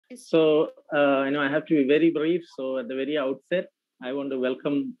So, I have to be very brief. So at the very outset, I want to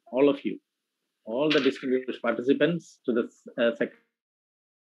welcome all of you, all the distinguished participants to the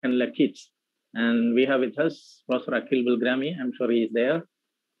second lecture Keats. And we have with us Professor Akhil Bilgrami. I'm sure he is there.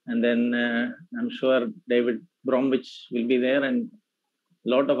 And then I'm sure David Bromwich will be there, and a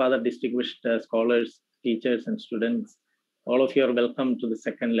lot of other distinguished scholars, teachers, and students. All of you are welcome to the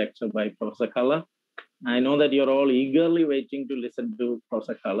second lecture by Professor Culler. I know that you're all eagerly waiting to listen to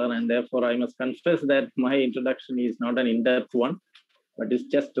Professor Culler, and therefore I must confess that my introduction is not an in-depth one, but it's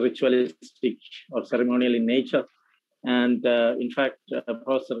just ritualistic or ceremonial in nature. And in fact,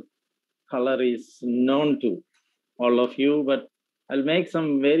 Professor Culler is known to all of you, but I'll make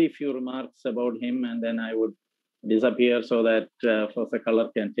some very few remarks about him, and then I would disappear so that Professor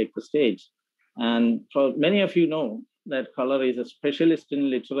Culler can take the stage. And for many of you know that Culler is a specialist in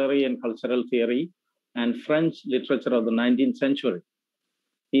literary and cultural theory and French literature of the 19th century.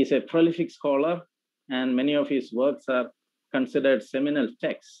 He is a prolific scholar, and many of his works are considered seminal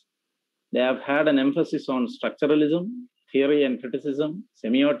texts. They have had an emphasis on structuralism, theory and criticism,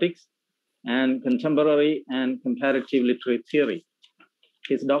 semiotics, and contemporary and comparative literary theory.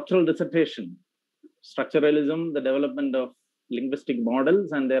 His doctoral dissertation, Structuralism, the Development of Linguistic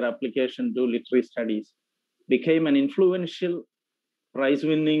Models and Their Application to Literary Studies, became an influential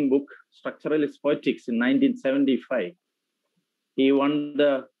prize-winning book, Structuralist Poetics, in 1975. He won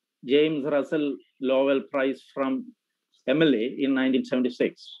the James Russell Lowell Prize from MLA in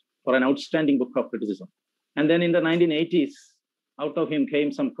 1976 for an outstanding book of criticism. And then in the 1980s, out of him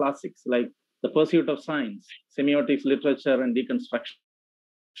came some classics like The Pursuit of Science, Semiotics, Literature, and Deconstruction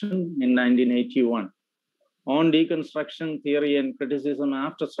in 1981. On Deconstruction, Theory, and Criticism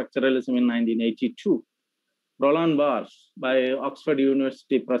After Structuralism in 1982. Roland Barthes by Oxford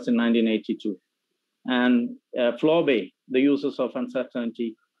University Press in 1982. And Flaubert, The Uses of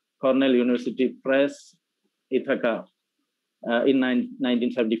Uncertainty, Cornell University Press, Ithaca, in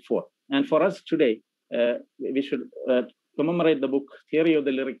 1974. And for us today, we should commemorate the book Theory of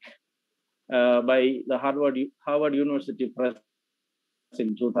the Lyric by the Harvard University Press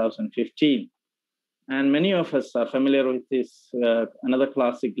in 2015. And many of us are familiar with this, another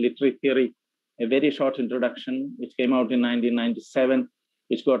classic, Literary Theory, a very short introduction, which came out in 1997,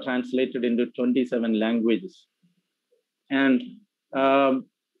 which got translated into 27 languages. And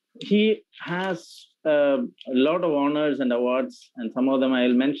he has a lot of honors and awards, and some of them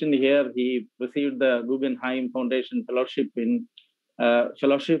I'll mention here. He received the Guggenheim Foundation Fellowship in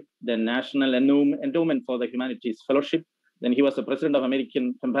the National Endowment for the Humanities Fellowship. Then he was the president of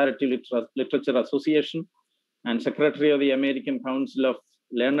American Comparative Literature Association and secretary of the American Council of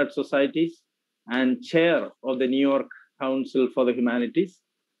Learned Societies and chair of the New York Council for the Humanities.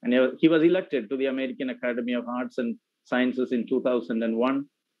 And he was elected to the American Academy of Arts and Sciences in 2001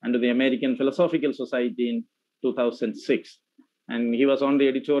 and to the American Philosophical Society in 2006. And he was on the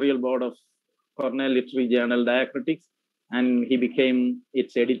editorial board of Cornell Literary Journal Diacritics, and he became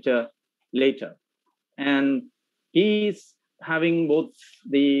its editor later. And he's having both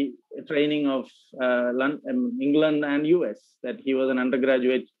the training of England and US, that he was an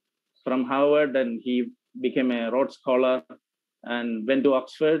undergraduate from Harvard, and he became a Rhodes Scholar and went to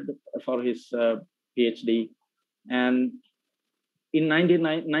Oxford for his PhD. And in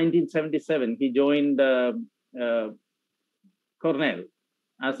 1977, he joined Cornell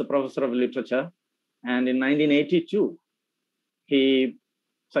as a professor of literature. And in 1982, he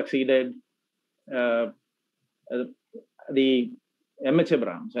succeeded the M.H.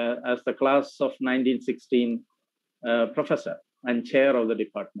 Abrams as the class of 1916 professor and chair of the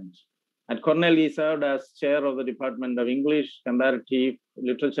department. At Cornell, he served as chair of the Department of English, Comparative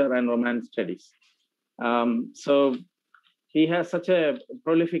Literature, and Romance Studies. So he has such a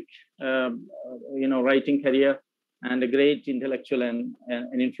prolific, writing career and a great intellectual and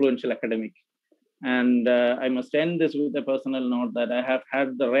influential academic. And I must end this with a personal note that I have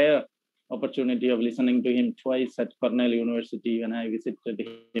had the rare opportunity of listening to him twice at Cornell University when I visited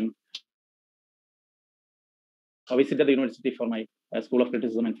him. I visited the university for my School of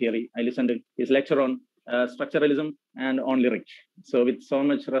Criticism and Theory. I listened to his lecture on structuralism and on lyric. So with so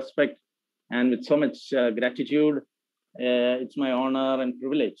much respect and with so much gratitude, it's my honor and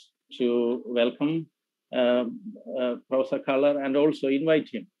privilege to welcome Professor Culler and also invite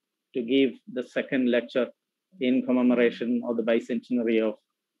him to give the second lecture in commemoration of the bicentenary of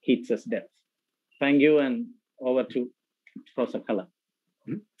Keats' death. Thank you, and over to Professor Culler.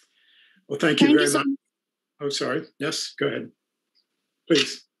 Well, thank you very much. Oh, sorry. Yes, go ahead.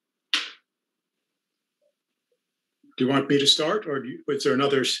 Please. Do you want me to start, or is there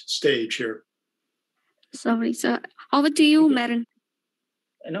another stage here? Sorry, sir. Over to you, Maren.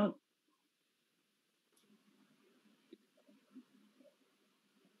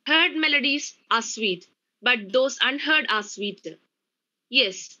 Heard melodies are sweet, but those unheard are sweeter.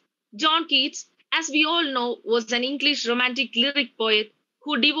 Yes, John Keats, as we all know, was an English romantic lyric poet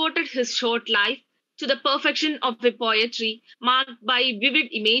who devoted his short life to the perfection of a poetry marked by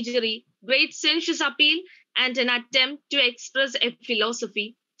vivid imagery, great sensuous appeal, and an attempt to express a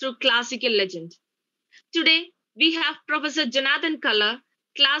philosophy through classical legend. Today, we have Professor Jonathan Culler,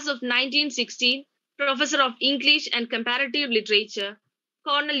 class of 1916, Professor of English and Comparative Literature,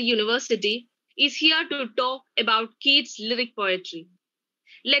 Cornell University, is here to talk about Keats' lyric poetry.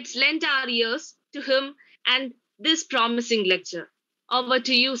 Let's lend our ears to him and this promising lecture. Over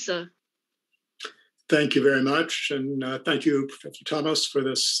to you, sir. Thank you very much, and thank you, Professor Thomas, for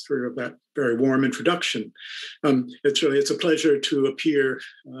that very warm introduction. It's a pleasure to appear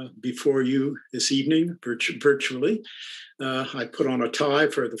before you this evening, virtually. I put on a tie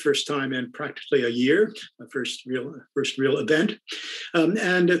for the first time in practically a year, my first real event,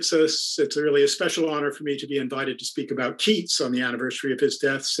 and it's really a special honor for me to be invited to speak about Keats on the anniversary of his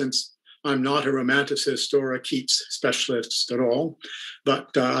death, since I'm not a romanticist or a Keats specialist at all,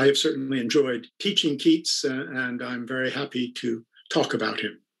 but I have certainly enjoyed teaching Keats, and I'm very happy to talk about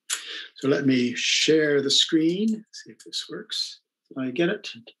him. So let me share the screen, see if this works. Can I get it?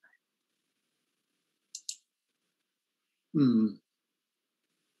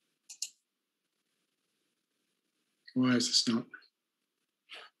 Why is this not?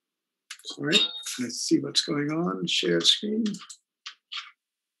 Sorry, let's see what's going on. Share screen.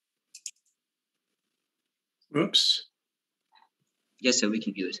 Whoops. Yes, sir, we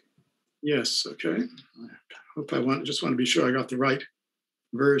can do it. Yes, okay. Just want to be sure I got the right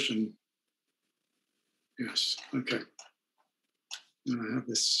version. Yes, okay. And I have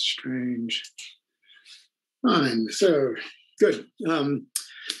this strange. Fine, so good.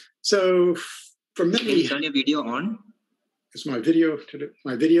 So for many. Can you turn your video on? Does my video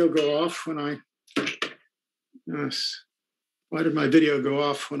go off when I? Yes. Why did my video go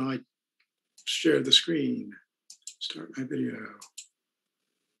off when I shared the screen? Start my video.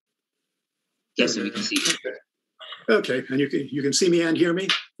 Yes, sir, we can see. Okay, and you can see me and hear me?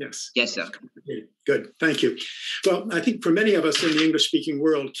 Yes. Yes, sir. Okay, good, thank you. Well, I think for many of us in the English-speaking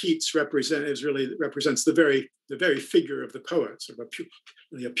world, Keats represents the very figure of the poet, sort of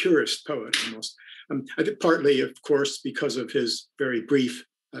a purist poet almost. I think partly, of course, because of his very brief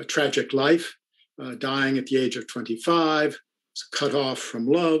tragic life, dying at the age of 25. Cut off from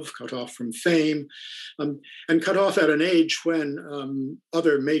love, cut off from fame, and cut off at an age when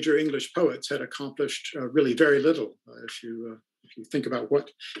other major English poets had accomplished really very little. If you think about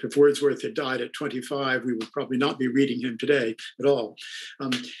if Wordsworth had died at 25, we would probably not be reading him today at all.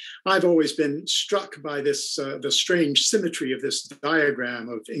 I've always been struck by the strange symmetry of this diagram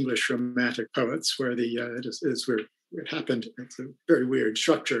of English romantic poets, where it happened. It's a very weird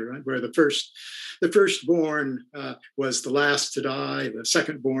structure, right? Where the firstborn was the last to die, the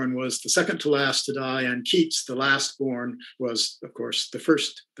secondborn was the second to last to die, and Keats, the lastborn, was, of course, the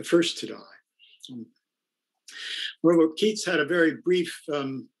first to die. Well, Keats had a very brief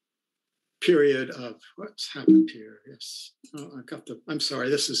period of what's happened here. Yes, I'm sorry.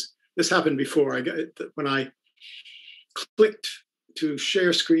 This happened before. When I clicked to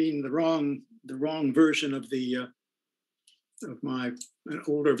share screen, the wrong version of an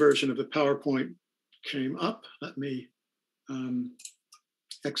older version of the PowerPoint came up. Let me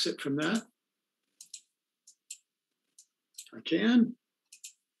exit from that. If I can.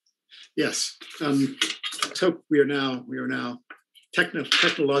 Yes. So we are now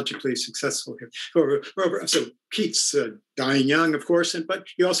technologically successful here. So Keats dying young, of course, but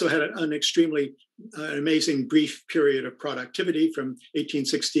he also had an extremely amazing brief period of productivity from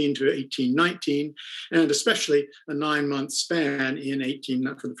 1816 to 1819, and especially a 9-month span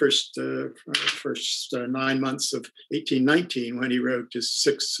for the first 9 months of 1819, when he wrote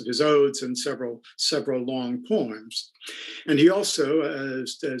 6 of his odes and several long poems. And he also,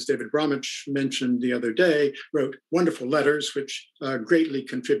 as David Bromwich mentioned the other day, wrote wonderful letters, which greatly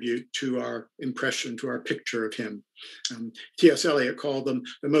contribute to our impression, to our picture of him. T.S. Eliot called them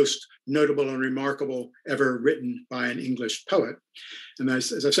the most notable and remarkable ever written by an English poet. And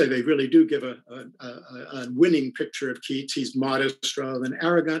as I say, they really do give a winning picture of Keats. He's modest rather than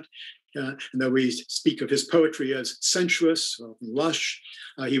arrogant. And though we speak of his poetry as sensuous, lush,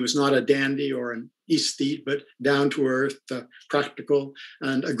 he was not a dandy or an aesthete, but down to earth, practical,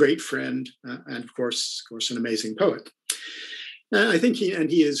 and a great friend, and of course, an amazing poet. I think he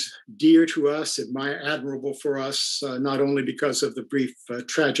is dear to us, admirable for us, not only because of the brief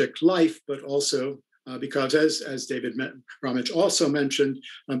tragic life, but also because as David Ramage also mentioned,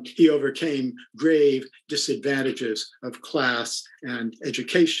 he overcame grave disadvantages of class and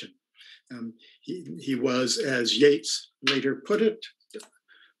education. He was, as Yeats later put it,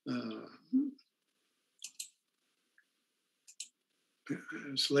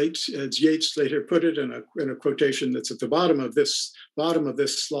 as Yeats later put it in a quotation that's at the bottom of this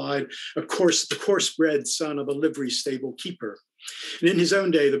slide, the coarse-bred son of a livery stable keeper. And in his own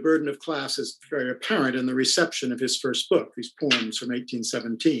day, the burden of class is very apparent in the reception of his first book, these poems from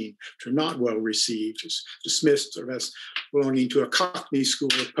 1817, which are not well received, just dismissed as belonging to a Cockney school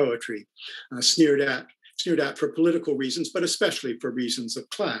of poetry, sneered at for political reasons, but especially for reasons of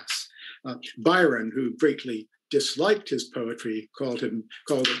class. Byron, who greatly disliked his poetry, called it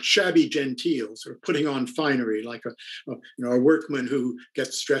shabby genteel, sort of putting on finery, like a workman who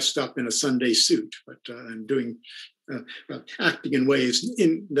gets dressed up in a Sunday suit, and doing acting in ways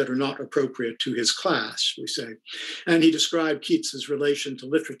that are not appropriate to his class, we say. And he described Keats's relation to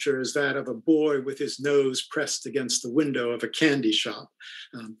literature as that of a boy with his nose pressed against the window of a candy shop,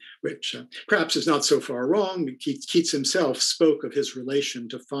 which perhaps is not so far wrong. Keats himself spoke of his relation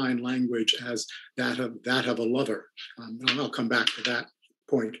to fine language as that of a lover. And I'll come back to that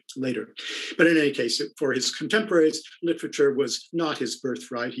point later. But in any case, for his contemporaries, literature was not his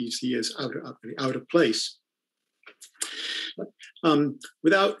birthright. He is out of place.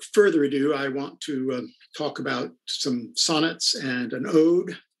 Without further ado, I want to talk about some sonnets and an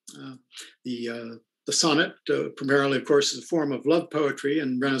ode. The sonnet, primarily, of course, is a form of love poetry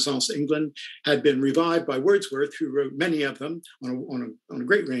in Renaissance England, had been revived by Wordsworth, who wrote many of them on a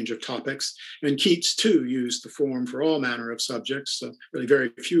great range of topics. And Keats, too, used the form for all manner of subjects, really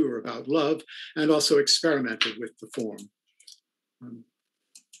very few are about love, and also experimented with the form.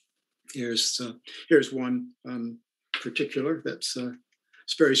 Here's one particular that's a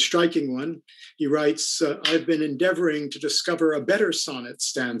very striking one. He writes, I've been endeavoring to discover a better sonnet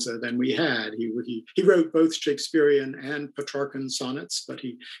stanza than we had. He wrote both Shakespearean and Petrarchan sonnets, but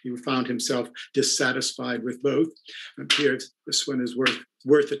he found himself dissatisfied with both. And here, this one is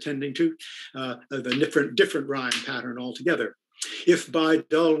worth attending to, the different rhyme pattern altogether. If by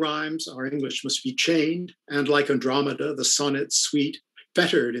dull rhymes our English must be chained, and like Andromeda, the sonnet sweet,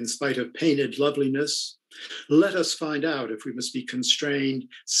 fettered in spite of painted loveliness, let us find out if we must be constrained,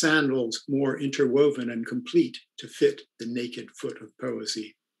 sandals more interwoven and complete to fit the naked foot of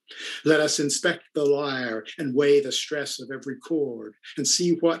poesy. Let us inspect the lyre and weigh the stress of every chord and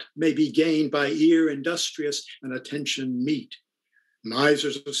see what may be gained by ear industrious and attention meet.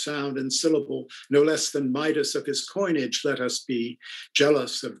 Misers of sound and syllable, no less than Midas of his coinage, let us be,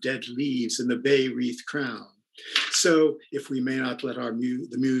 jealous of dead leaves in the bay-wreath crown. So, if we may not let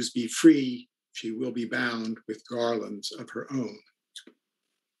the muse be free, she will be bound with garlands of her own.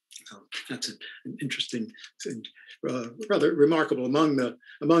 That's an interesting, rather remarkable among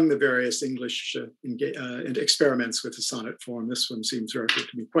the various English experiments with the sonnet form. This one seems to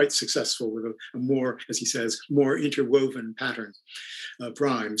be quite successful with a more, as he says, more interwoven pattern of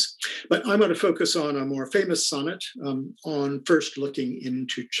rhymes. But I'm going to focus on a more famous sonnet, on first looking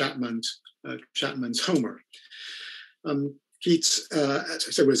into Chapman's Homer. Keats, as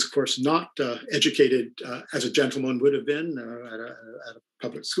I said, was of course not educated as a gentleman would have been at a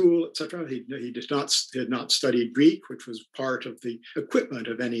public school, etc. He had not studied Greek, which was part of the equipment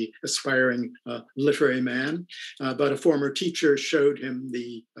of any aspiring literary man. But a former teacher showed him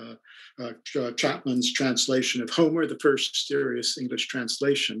the Chapman's translation of Homer, the first serious English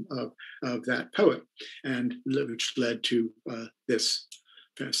translation of that poet, and which led to this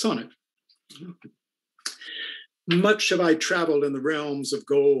sonnet. Much have I traveled in the realms of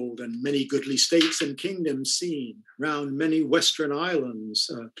gold, and many goodly states and kingdoms seen. Round many western islands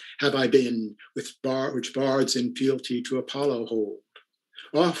have I been, which bards in fealty to Apollo hold.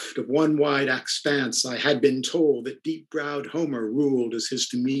 Oft of one wide expanse I had been told that deep-browed Homer ruled as his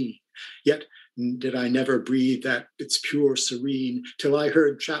domain. Yet did I never breathe that its pure serene, till I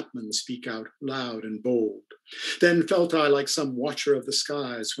heard Chapman speak out loud and bold. Then felt I like some watcher of the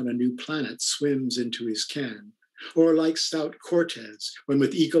skies when a new planet swims into his ken, or like stout Cortez when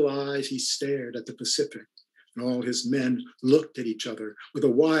with eagle eyes he stared at the Pacific, and all his men looked at each other with a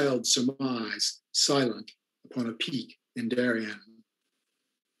wild surmise, silent upon a peak in Darien.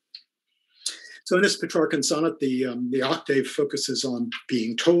 So in this Petrarchan sonnet, the octave focuses on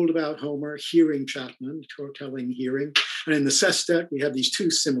being told about Homer, hearing Chapman, telling, hearing. And in the sestet, we have these two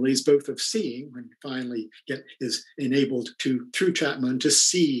similes, both of seeing, when he finally is enabled to, through Chapman, to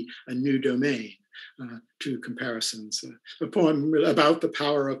see a new domain. two comparisons. A poem about the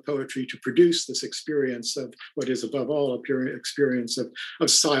power of poetry to produce this experience of what is above all a experience of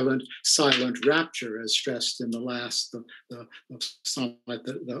silent rapture, as stressed in the last, the sonnet,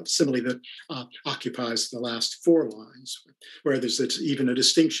 the simile that occupies the last four lines, where there's even a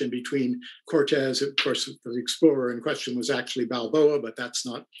distinction between Cortez. Of course, the explorer in question was actually Balboa, but that's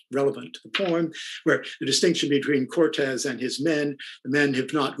not relevant to the poem, where the distinction between Cortez and his men, the men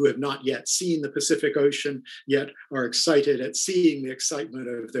who have not yet seen the Pacific Ocean, yet are excited at seeing the excitement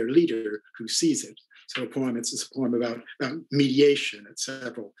of their leader who sees it. So it's a poem about mediation at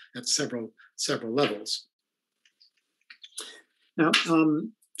several levels. Now,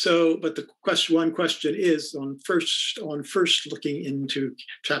 but the one question is on first looking into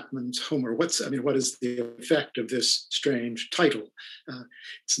Chapman's Homer. What is the effect of this strange title?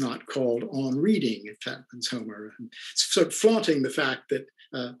 It's not called On Reading Chapman's Homer. It's sort of flaunting the fact that,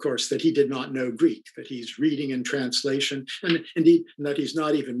 of course, that he did not know Greek, that he's reading in translation, and indeed that he's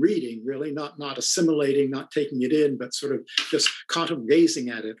not even reading, really, not assimilating, not taking it in, but sort of just gazing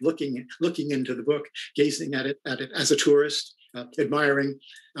at it, looking into the book, gazing at it as a tourist. Admiring,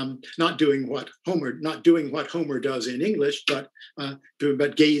 not doing what Homer does in English, but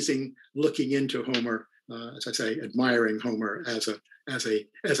gazing, looking into Homer, as I say, admiring Homer as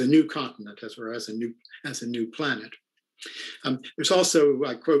a new continent, as a new planet. There's also,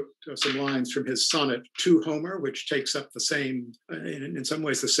 I quote some lines from his sonnet to Homer, which takes up the same, in some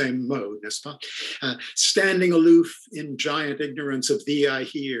ways, the same mode. Standing aloof in giant ignorance of thee I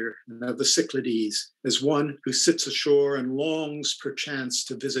hear, and of the Cyclades, as one who sits ashore and longs perchance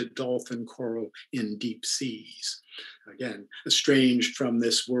to visit dolphin coral in deep seas. Again, estranged from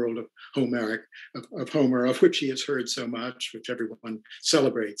this world of Homer, of which he has heard so much, which everyone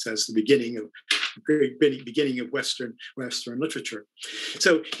celebrates as the beginning of Western literature.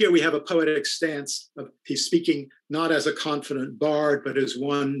 So here we have a poetic stance of he's speaking not as a confident bard, but as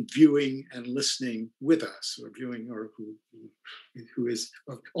one viewing and listening with us, or who is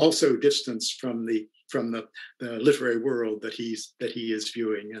also distanced from the literary world that he is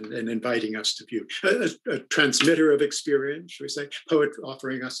viewing and inviting us to view. A transmitter of experience, shall we say,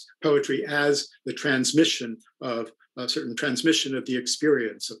 offering us poetry as the transmission of a certain transmission of the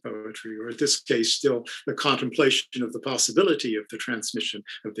experience of poetry, or in this case, still the contemplation of the possibility of the transmission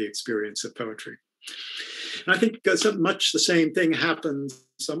of the experience of poetry. And I think much the same thing happens,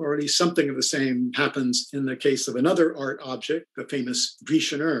 or at least something of the same happens in the case of another art object, the famous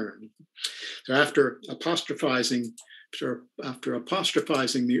Grecian urn. So after apostrophizing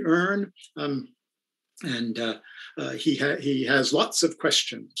the urn, he has lots of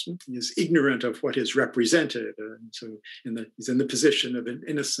questions. He is ignorant of what is represented, so he's in the position of an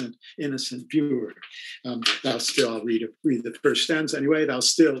innocent viewer. I'll read the first stanza anyway. Thou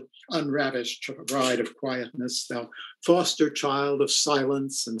still unravished bride of quietness, thou foster child of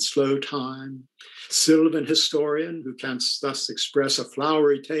silence and slow time, sylvan historian who canst thus express a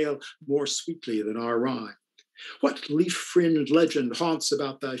flowery tale more sweetly than our rhyme. What leaf-fringed legend haunts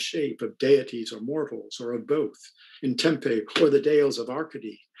about thy shape of deities or mortals, or of both, in Tempe or the dales of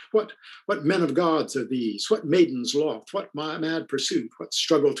Arcady? What men of gods are these? What maidens loft? What mad pursuit? What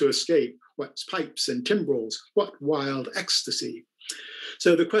struggle to escape? What pipes and timbrels? What wild ecstasy?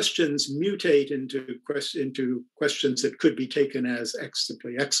 So the questions mutate into questions that could be taken as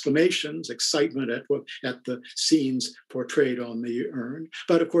simply exclamations, excitement at the scenes portrayed on the urn.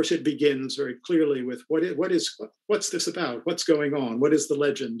 But of course, it begins very clearly with what's this about? What's going on? What is the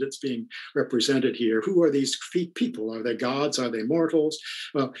legend that's being represented here? Who are these people? Are they gods? Are they mortals?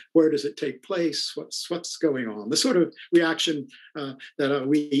 Where does it take place? What's going on? The sort of reaction that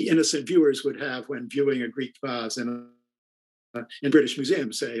we innocent viewers would have when viewing a Greek vase in British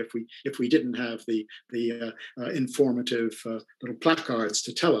museums, say, if we didn't have the informative little placards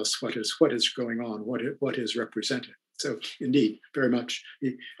to tell us what is going on, what is represented. So indeed, very much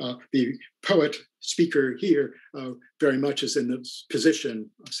the poet speaker here very much is in the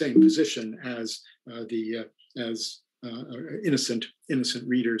same position as innocent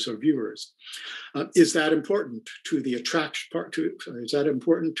readers or viewers. Is that important to the attraction? Is that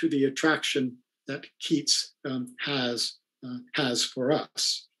important to the attraction that Keats has for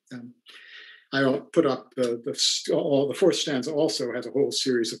us? I put up the fourth stanza also has a whole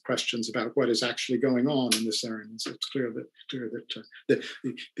series of questions about what is actually going on in this urn. So it's clear that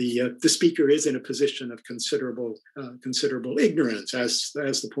the speaker is in a position of considerable ignorance, as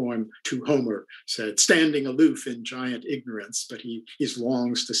the poem to Homer said, standing aloof in giant ignorance, but he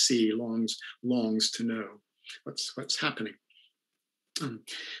longs to see, longs to know what's happening.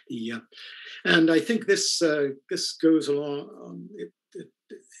 And I think this goes along.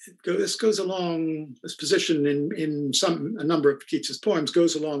 this goes along, this position in a number of Keats's poems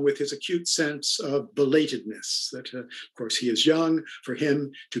goes along with his acute sense of belatedness, that of course he is young. For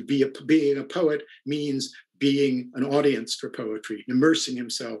him to be being a poet means being an audience for poetry, immersing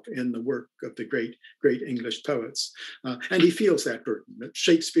himself in the work of the great English poets. And he feels that burden. That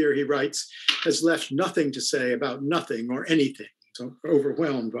Shakespeare, he writes, has left nothing to say about nothing or anything. So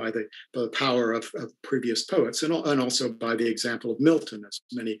overwhelmed by the power of previous poets, and also by the example of Milton, as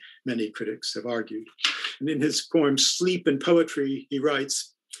many critics have argued. And in his poem Sleep and Poetry, he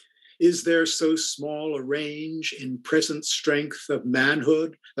writes, "Is there so small a range in present strength of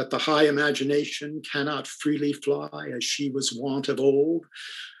manhood that the high imagination cannot freely fly as she was wont of old?"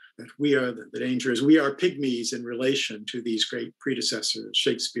 That the danger is we are pygmies in relation to these great predecessors,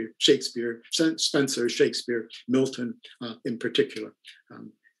 Shakespeare, Spenser, Shakespeare, Milton in particular.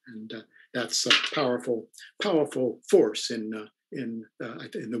 And that's a powerful force in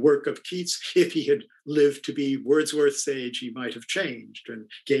the work of Keats. If he had lived to be Wordsworth's age, he might have changed and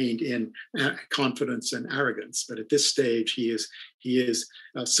gained in confidence and arrogance. But at this stage, he is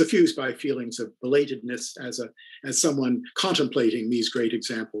suffused by feelings of belatedness as someone contemplating these great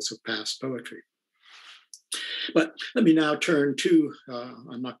examples of past poetry. But let me now turn to,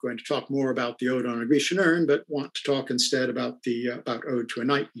 I'm not going to talk more about the Ode on a Grecian Urn, but want to talk instead about Ode to a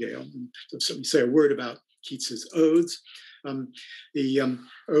Nightingale. So let me say a word about Keats's odes. The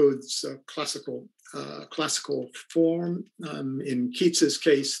ode's classical form. In Keats's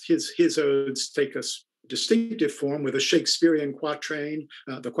case, his odes take a distinctive form with a Shakespearean quatrain,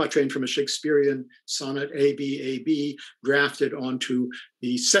 the quatrain from a Shakespearean sonnet, A-B, drafted onto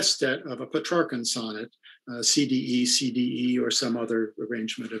the sestet of a Petrarchan sonnet, CDE, or some other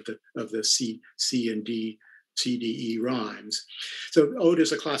arrangement of the C and D, CDE rhymes. So ode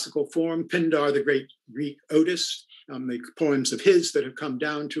is a classical form. Pindar, the great Greek odist, the poems of his that have come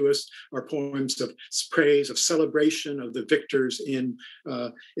down to us are poems of praise, of celebration of the victors in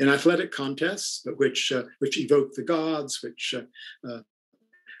athletic contests, but which evoke the gods, which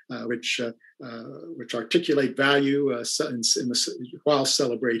articulate value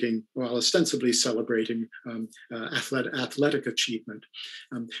while ostensibly celebrating athletic achievement.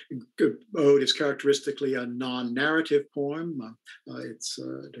 Ode is characteristically a non-narrative poem,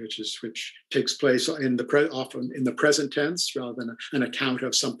 which takes place often in the present tense rather than an account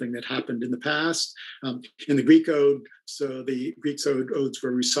of something that happened in the past. In the Greek ode, so the Greek odes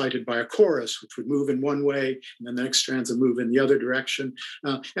were recited by a chorus, which would move in one way, and then the next stanza move in the other direction.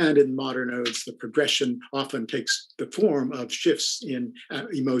 And in modern odes, the progression often takes the form of shifts in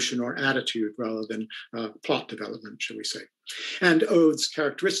emotion or attitude rather than plot development, shall we say. And odes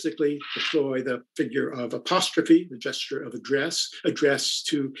characteristically deploy the figure of apostrophe, the gesture of address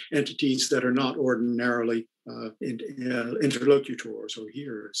to entities that are not ordinarily interlocutors or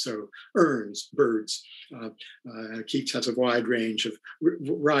hearers. So urns, birds. Keats has a wide range of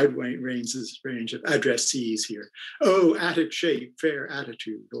addressees here. Oh, Attic shape, fair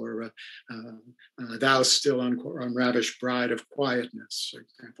attitude, or thou still unravished bride of quietness, for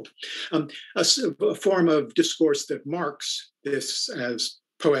example. A form of discourse that marks this as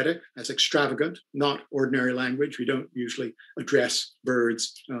poetic, as extravagant, not ordinary language. We don't usually address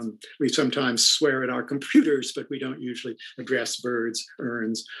birds. We sometimes swear at our computers, but we don't usually address birds,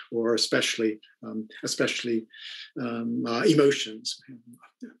 urns, or especially emotions.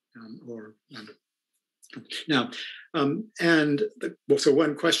 So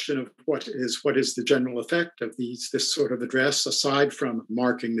one question of what is the general effect of this sort of address, aside from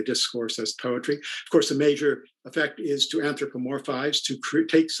marking the discourse as poetry? Of course, a major effect is to anthropomorphize, to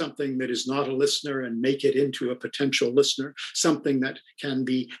take something that is not a listener and make it into a potential listener, something that can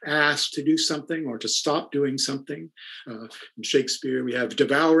be asked to do something or to stop doing something. In Shakespeare, we have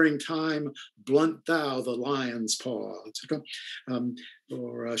devouring time, blunt thou the lion's paw, etc.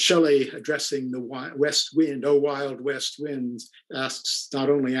 Or Shelley addressing the west wind, oh wild west winds, not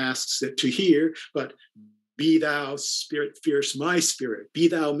only asks it to hear, but be thou, spirit fierce, my spirit, be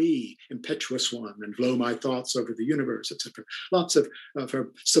thou me, impetuous one, and blow my thoughts over the universe, etc. Lots of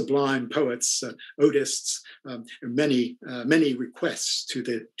her sublime poets, odists, many requests to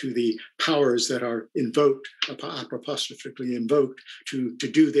the powers that are invoked, apostrophically invoked, to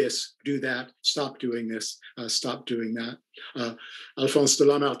do this, do that, stop doing this, stop doing that. Alphonse de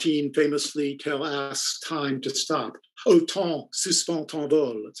Lamartine famously asks time to stop. Oh, temps, suspends ton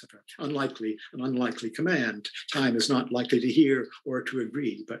vol, etc. An unlikely command. Time is not likely to hear or to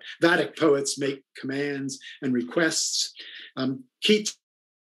agree, but Vedic poets make commands and requests. Keats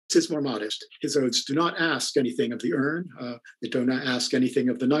is more modest. His odes do not ask anything of the urn. They do not ask anything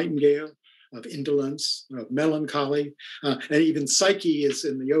of the nightingale. indolence, of melancholy, and even Psyche is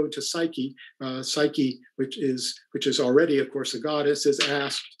in the Ode to Psyche. Psyche, which is already, of course, a goddess, is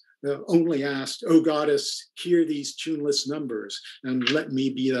only asked, "O goddess, hear these tuneless numbers, and let me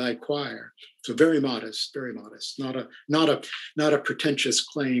be thy choir." So very modest, not a pretentious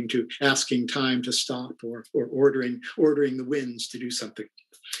claim to asking time to stop or ordering the winds to do something.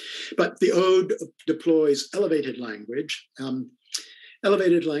 But the ode deploys elevated language.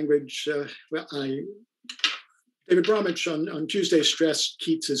 David Bromwich on Tuesday stressed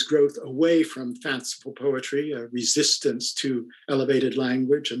Keats's growth away from fanciful poetry, a resistance to elevated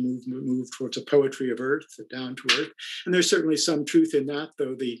language, a move towards a poetry of earth, down to earth. And there's certainly some truth in that,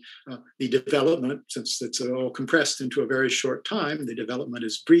 though the development, since it's all compressed into a very short time, the development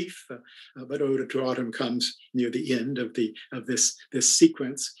is brief. But Ode to Autumn comes near the end of this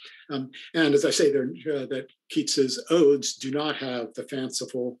sequence. And as I say, that Keats's odes do not have the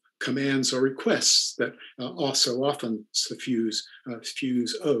fanciful commands or requests that also often suffuse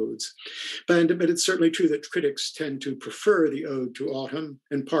odes. But it's certainly true that critics tend to prefer the Ode to Autumn,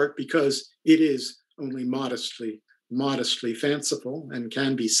 in part because it is only modestly fanciful and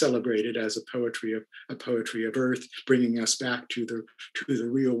can be celebrated as a poetry of earth, bringing us back to the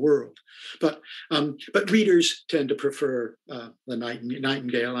real world. But readers tend to prefer the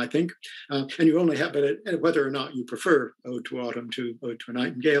Nightingale, I think. And you only have, but whether or not you prefer Ode to Autumn to Ode to a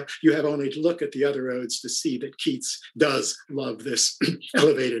Nightingale, you have only to look at the other odes to see that Keats does love this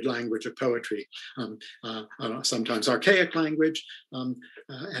elevated language of poetry, sometimes archaic language,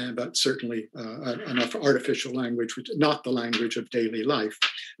 but certainly enough artificial language, not the language of daily life.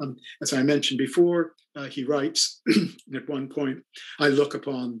 As I mentioned before, he writes at one point, "I look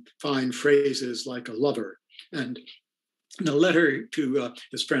upon fine phrases like a lover." And in a letter to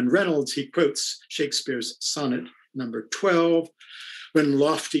his friend Reynolds, he quotes Shakespeare's sonnet number 12, "When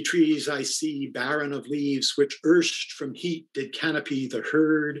lofty trees I see, barren of leaves, which erst from heat did canopy the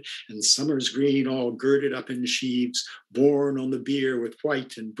herd, and summer's green all girded up in sheaves, borne on the bier with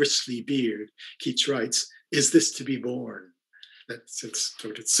white and bristly beard." Keats writes, "Is this to be borne?" It's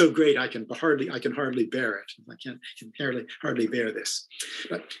so great I can hardly bear it. I can hardly bear this.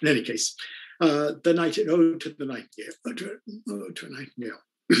 But in any case, Ode to the Nightingale. Ode to a Nightingale.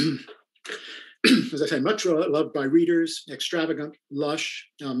 As I say, much loved by readers, extravagant, lush.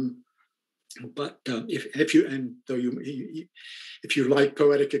 But if you like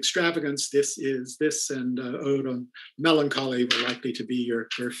poetic extravagance, this and Ode on Melancholy were likely to be your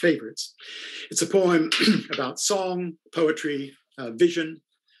favorites. It's a poem about song, poetry, vision,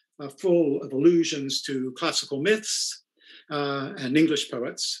 full of allusions to classical myths and English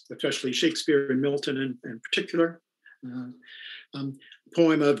poets, especially Shakespeare and Milton in particular.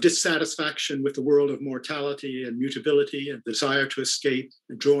 Poem of dissatisfaction with the world of mortality and mutability and desire to escape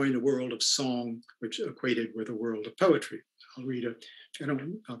and join a world of song, which equated with a world of poetry. I'll read a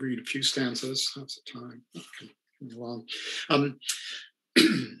few stanzas. How's the time? Okay, along.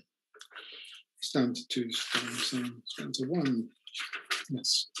 Stanza 2, stanza 1.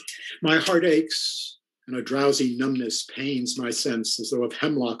 Yes. "My heart aches, and a drowsy numbness pains my sense, as though of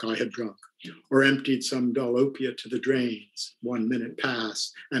hemlock I had drunk, or emptied some dull opiate to the drains. 1 minute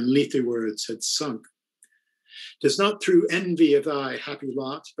passed, and letherwards had sunk. 'Tis not through envy of thy happy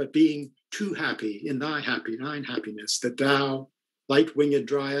lot, but being too happy in thine happiness, that thou, light-winged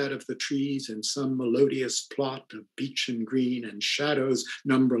dryad of the trees, in some melodious plot of beechen green and shadows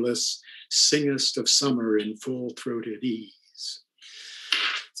numberless, singest of summer in full-throated ease."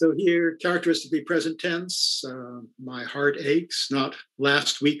 So here, characteristically present tense, my heart aches, not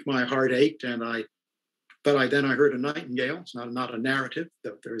last week my heart ached, but then I heard a nightingale. It's not a narrative,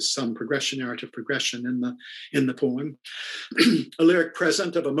 though there is some narrative progression in the poem. A lyric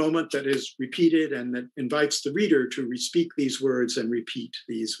present of a moment that is repeated and that invites the reader to respeak these words and repeat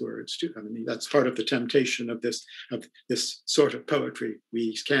these words too. I mean, that's part of the temptation of this sort of poetry.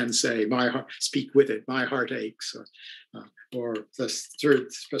 We can say, speak with it, my heart aches, or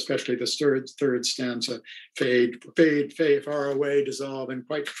especially the third stanza, fade, far away, dissolve, and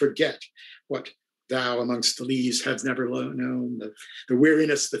quite forget what thou amongst the leaves hast never known, the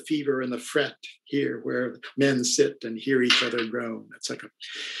weariness, the fever, and the fret here where men sit and hear each other groan, etc.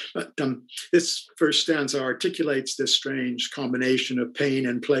 But this first stanza articulates this strange combination of pain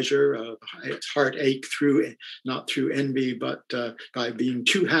and pleasure, of heartache not through envy, but by being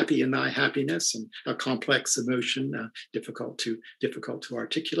too happy in thy happiness, and a complex emotion, difficult to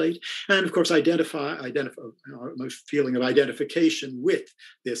articulate, and of course identify most feeling of identification with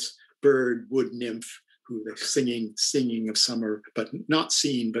this bird wood nymph who is singing of summer, but not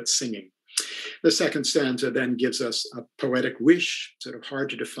seen, but singing. The second stanza then gives us a poetic wish, sort of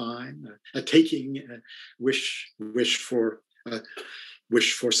hard to define, a taking, wish for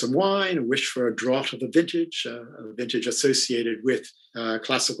some wine, a wish for a draught of a vintage associated with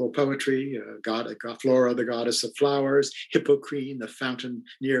classical poetry, Flora, the goddess of flowers, Hippocrene, the fountain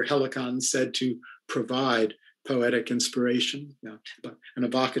near Helicon, said to provide poetic inspiration, but an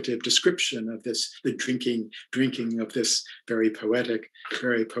evocative description of this, the drinking of this very poetic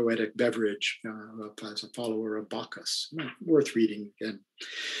beverage as a follower of Bacchus. Worth reading again.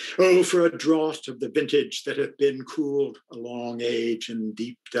 Oh, for a draught of the vintage that hath been cooled a long age in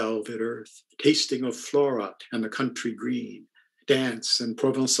deep delved earth, tasting of Flora and the country green, dance and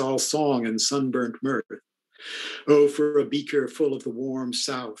Provençal song and sunburnt mirth. Oh, for a beaker full of the warm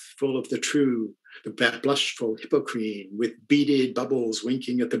south, full of the true, the blushful Hippocrene, with beaded bubbles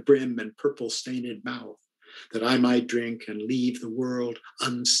winking at the brim and purple-stained mouth, that I might drink and leave the world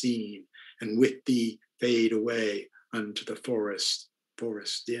unseen, and with thee fade away unto the forest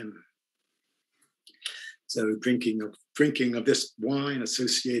dim. So drinking of this wine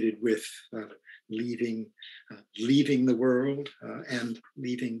associated with leaving the world and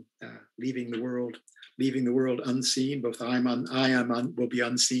leaving the world unseen. Both will be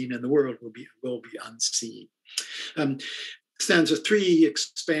unseen, and the world will be unseen. Stanza 3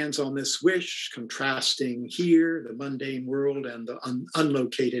 expands on this wish, contrasting here the mundane world and the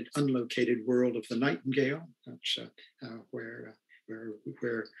unlocated world of the nightingale. That's where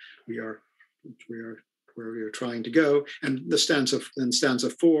we are trying to go. And the stanza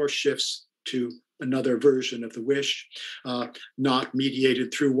 4 shifts to another version of the wish, not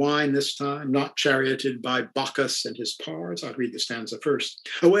mediated through wine this time, not charioted by Bacchus and his pards. I'll read the stanza first.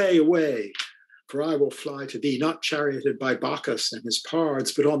 Away, away, for I will fly to thee, not charioted by Bacchus and his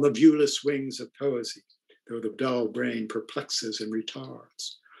pards, but on the viewless wings of poesy, though the dull brain perplexes and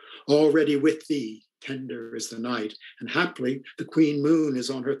retards. Already with thee, tender is the night, and haply the queen moon is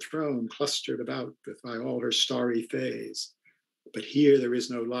on her throne, clustered about by all her starry fays. But here there is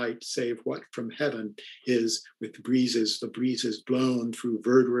no light, save what from heaven is with the breezes blown through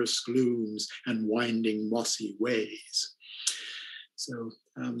verdurous glooms and winding mossy ways. So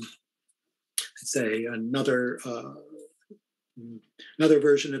say another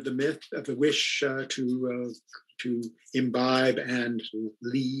version of the myth, of the wish to imbibe and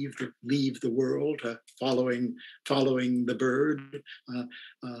leave the world, following the bird.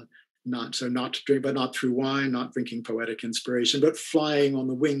 Not through wine, not drinking poetic inspiration, but flying on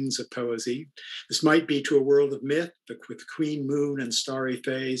the wings of poesy. This might be to a world of myth, with queen moon and starry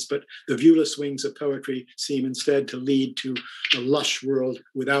fays, but the viewless wings of poetry seem instead to lead to a lush world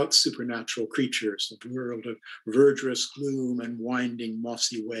without supernatural creatures, a world of verdurous gloom and winding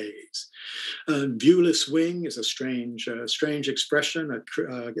mossy ways. Viewless wing is a strange expression.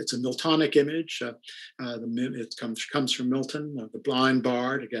 It's a Miltonic image. It comes from Milton, the blind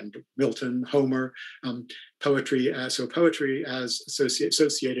bard, again, Milton, Homer, poetry as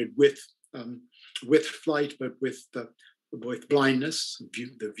associated with flight, but with blindness,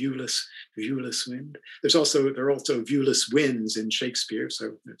 the viewless wind. There are also viewless winds in Shakespeare,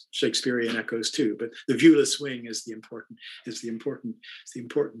 so Shakespearean echoes too. But the viewless wing is the important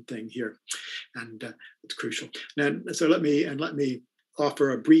thing here, and it's crucial. So let me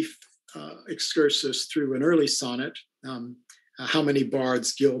offer a brief excursus through an early sonnet. How many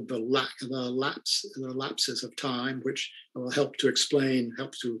bards gild the lapses of time, which will help to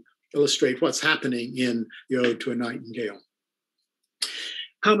illustrate what's happening in the Ode to a Nightingale.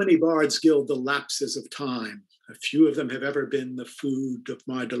 How many bards gild the lapses of time? A few of them have ever been the food of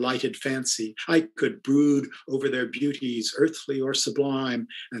my delighted fancy. I could brood over their beauties, earthly or sublime,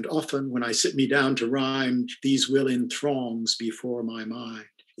 and often when I sit me down to rhyme, these will in throngs before my mind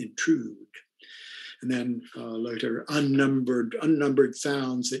intrude. And then later, unnumbered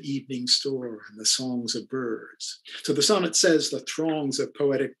sounds that evening store and the songs of birds. So the sonnet says the throngs of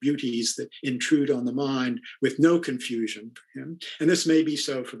poetic beauties that intrude on the mind with no confusion for him. And this may be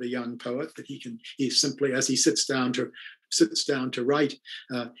so for the young poet, that he simply, as he sits down to write,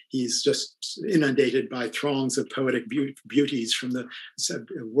 he's just inundated by throngs of poetic beauties from the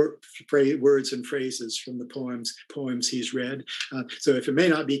words and phrases from the poems he's read. So if it may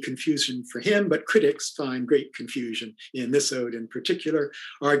not be confusion for him, but critics find great confusion in this ode in particular,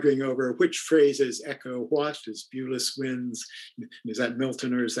 arguing over which phrases echo what. Is viewless winds, is that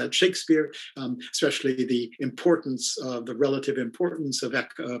Milton or is that Shakespeare? Especially the relative importance of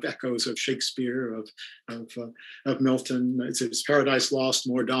echoes of Shakespeare, of Milton, Milton, is Paradise Lost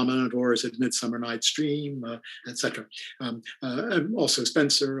more dominant, or is it Midsummer Night's Dream, etc. And also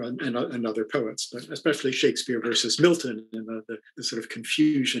Spenser and other poets, but especially Shakespeare versus Milton, and the sort of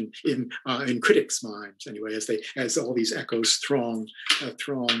confusion in critics' minds, anyway, as all these echoes throng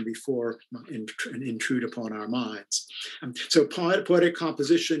before and intrude upon our minds. So poetic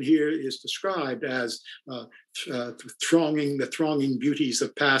composition here is described as the thronging beauties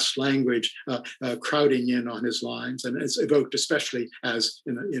of past language crowding in on his lines, and it's evoked especially as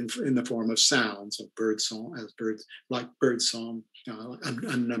in the form of sounds of bird song, like bird song,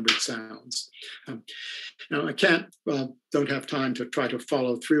 unnumbered sounds. Now I don't have time to try to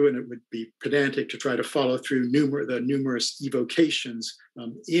follow through, and it would be pedantic to try to follow through the numerous evocations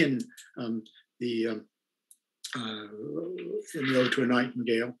in the Ode to a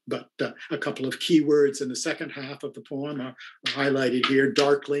Nightingale, but a couple of key words in the second half of the poem are highlighted here.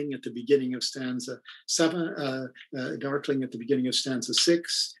 Darkling at the beginning of stanza 7, darkling at the beginning of stanza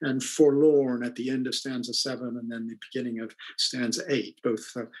 6, and forlorn at the end of stanza 7, and then the beginning of stanza 8, both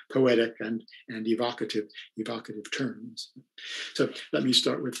poetic and evocative terms. So let me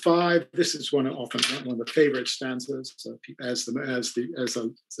start with 5. This is often one of the favorite stanzas as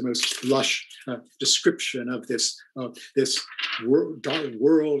the most lush description of this world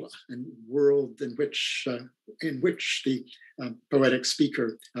in which the poetic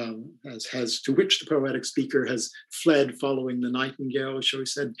speaker has fled following the nightingale, shall we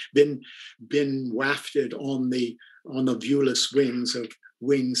say, been wafted on the viewless wings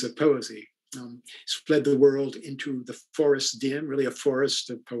of poesy. He's fled the world into the forest dim, really a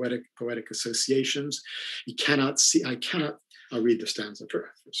forest of poetic associations. I'll read the stanza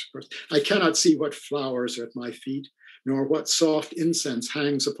first, of course. I cannot see what flowers are at my feet, nor what soft incense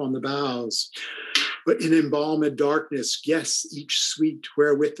hangs upon the boughs. But in embalmed darkness, guess each sweet,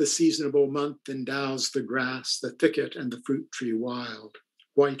 wherewith the seasonable month endows the grass, the thicket, and the fruit tree wild,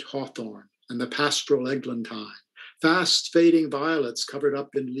 white hawthorn, and the pastoral eglantine, fast fading violets covered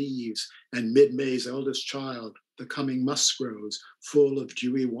up in leaves, and mid-May's eldest child, the coming musk rose, full of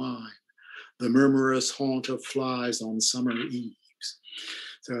dewy wine, the murmurous haunt of flies on summer eves.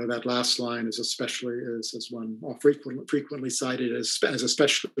 So that last line is one frequently cited as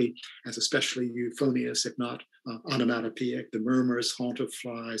especially euphonious, if not onomatopoeic. The murmurous haunt of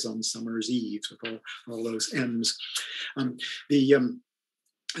flies on summer's eves, with all those M's.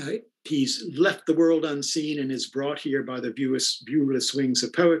 He's left the world unseen and is brought here by the viewless wings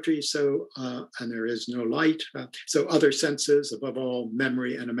of poetry. So, and there is no light. So other senses, above all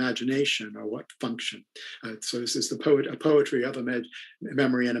memory and imagination, are what function. So this is a poetry of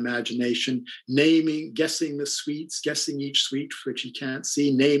memory and imagination, guessing the sweets, guessing each sweet which he can't see,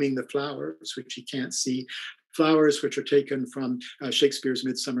 naming the flowers which he can't see, flowers which are taken from Shakespeare's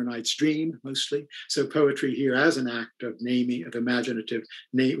Midsummer Night's Dream, mostly. So poetry here as an act of naming, of imaginative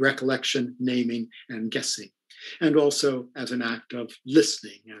recollection, naming, and guessing. And also as an act of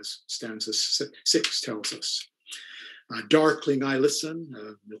listening, as stanza 6 tells us. Darkling I listen,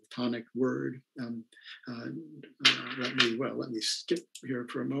 a Miltonic word. Let me skip here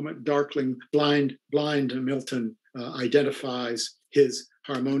for a moment. Darkling, blind Milton identifies his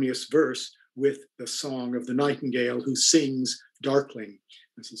harmonious verse with the song of the nightingale who sings darkling,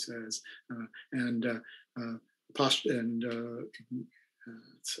 as he says,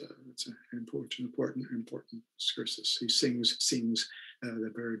 it's an important excursus. He sings the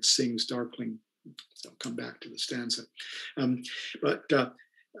bird sings darkling. So I'll come back to the stanza, but I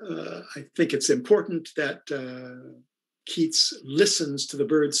think it's important that Keats listens to the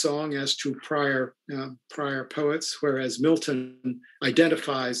bird song as to prior poets, whereas Milton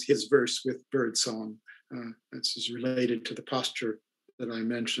identifies his verse with bird song. This is related to the posture that I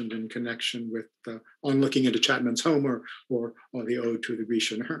mentioned in connection with on looking into Chapman's Homer or the Ode to the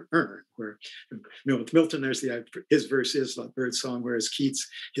Grecian Urn, where Milton, his verse is like bird song, whereas Keats,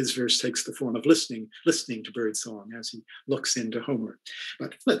 his verse takes the form of listening to bird song as he looks into Homer.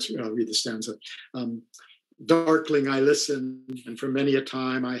 But let's read the stanza. Darkling I listen, and for many a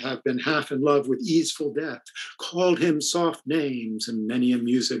time I have been half in love with easeful death, called him soft names and many a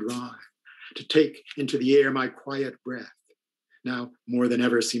mused rhyme, to take into the air my quiet breath. Now more than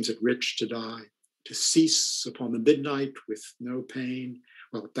ever seems it rich to die, to cease upon the midnight with no pain,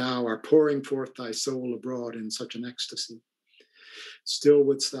 while thou art pouring forth thy soul abroad in such an ecstasy. Still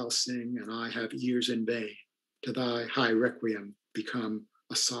wouldst thou sing, and I have ears in vain, to thy high requiem become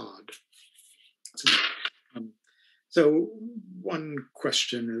a sod. So one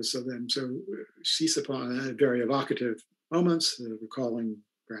question is, so cease upon very evocative moments, recalling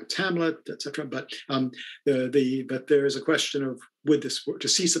perhaps Hamlet, etc. But but there is a question of, would this to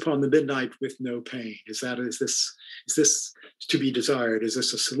cease upon the midnight with no pain? Is this to be desired? Is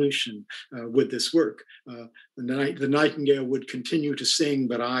this a solution? Would this work? The nightingale would continue to sing,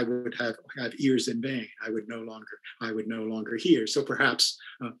 but I would have ears in vain. I would no longer hear. So perhaps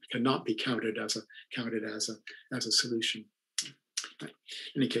cannot be counted as a solution. In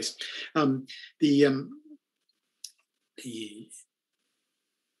any case,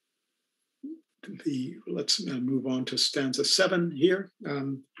 let's move on to stanza 7 here,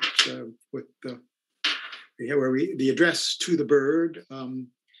 with the address to the bird.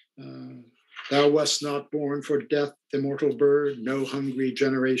 Thou wast not born for death, immortal bird. No hungry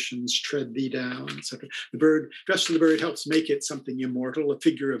generations tread thee down, etc. The bird, address to the bird, helps make it something immortal, a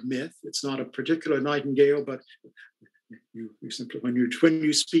figure of myth. It's not a particular nightingale, but you simply, when you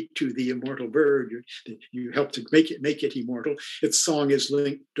speak to the immortal bird, you help to make it immortal. Its song is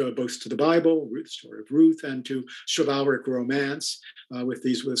linked both to the Bible, the story of Ruth, and to chivalric romance, with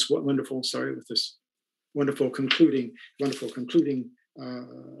this wonderful concluding line.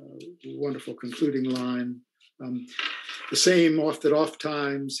 The same oft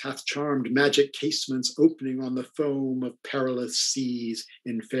times hath charmed magic casements opening on the foam of perilous seas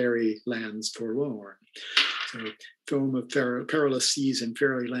in fairy lands forlorn. So, foam of perilous seas in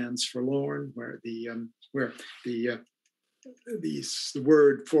fairy lands forlorn, where the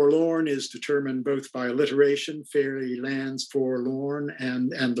word forlorn is determined both by alliteration, fairy lands forlorn,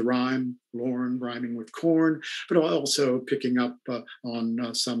 and the rhyme, lorn rhyming with corn, but also picking up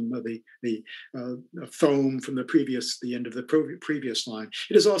on some of the foam from the end of the previous line.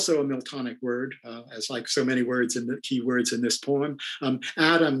 It is also a Miltonic word, as like so many words in the key words in this poem.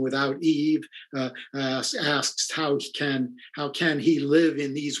 Adam without Eve asks how can he live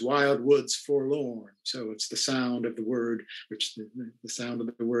in these wild woods forlorn. So it's the sound of the word,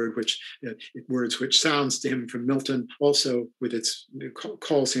 words which sounds to him from Milton, also it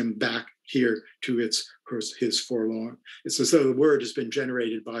calls him back here to his forlorn. It's as though the word has been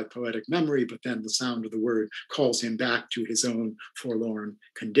generated by poetic memory, but then the sound of the word calls him back to his own forlorn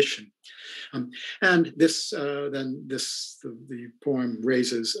condition. And the poem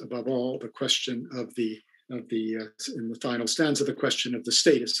raises above all the question of in the final stanza, the question of the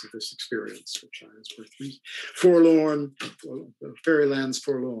status of this experience, which is worth reading. Forlorn, fairylands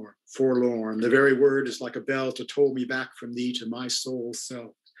forlorn, forlorn. The very word is like a bell to toll me back from thee to my soul's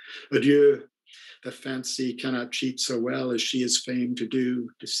self. Adieu, the fancy cannot cheat so well as she is famed to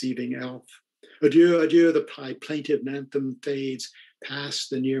do, deceiving elf. Adieu, adieu, the plaintive anthem fades, past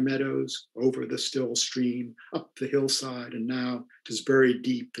the near meadows, over the still stream, up the hillside, and now 'tis buried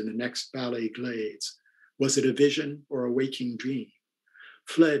deep in the next valley glades. Was it a vision or a waking dream?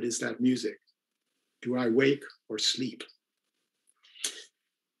 Fled is that music. Do I wake or sleep?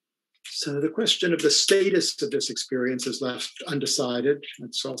 So the question of the status of this experience is left undecided.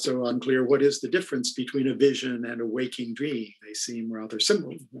 It's also unclear what is the difference between a vision and a waking dream. They seem rather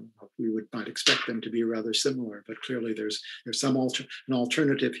similar. We might expect them to be rather similar, but clearly there's some an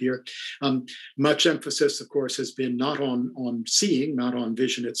alternative here. Much emphasis, of course, has been not on seeing, not on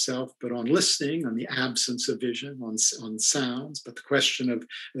vision itself, but on listening, on the absence of vision, on sounds. But the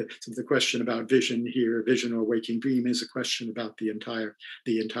question about vision here, vision or waking dream, is a question about the entire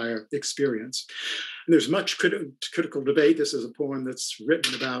experience. And there's much critical debate. This is a poem that's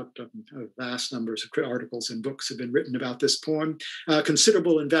written about, vast numbers of articles and books have been written about this poem.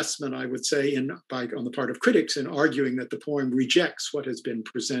 Considerable investment, I would say, on the part of critics in arguing that the poem rejects what has been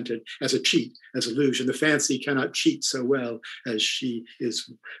presented as a cheat, as illusion. The fancy cannot cheat so well as she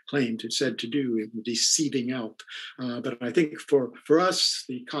is said to do in Deceiving Elf. But I think for us,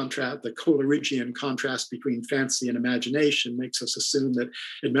 the Coleridgean contrast between fancy and imagination makes us assume that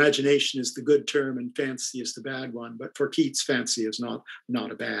imagination is the good term and fancy is the bad one. But for Keats, fancy is not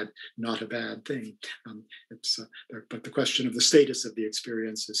a bad thing. But the question of the status of the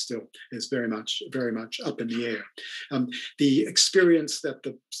experience is very much up in the air. The experience that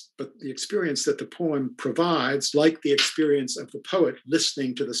the poem provides, like the experience of the poet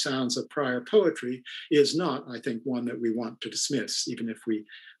listening to the sounds of prior poetry, is not, I think, one that we want to dismiss, even if we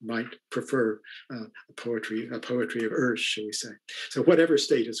might prefer a poetry of earth, shall we say. So whatever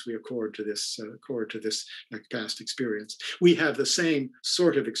status we accord to this past experience, we have the same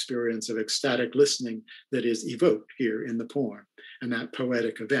sort of experience of ecstatic listening that is evoked here in the poem, and that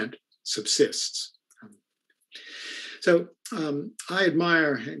poetic event subsists. So I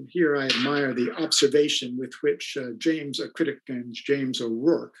admire the observation with which a critic named James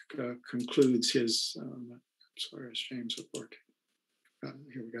O'Rourke concludes his, where is James O'Rourke?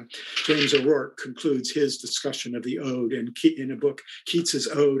 here we go. James O'Rourke concludes his discussion of the ode in a book, Keats's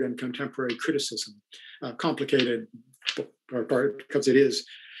Ode and Contemporary Criticism. Complicated because it is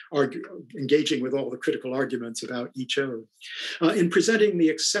engaging with all the critical arguments about each ode. In presenting the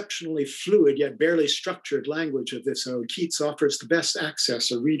exceptionally fluid yet barely structured language of this ode, Keats offers the best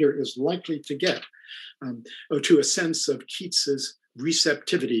access a reader is likely to get to a sense of Keats's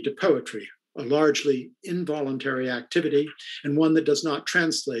receptivity to poetry, a largely involuntary activity, and one that does not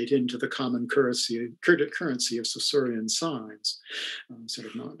translate into the common currency of Saussurean signs, sort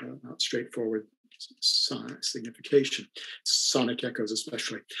of not straightforward signification, sonic echoes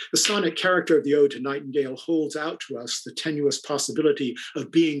especially. The sonic character of the Ode to Nightingale holds out to us the tenuous possibility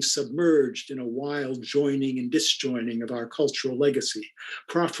of being submerged in a wild joining and disjoining of our cultural legacy,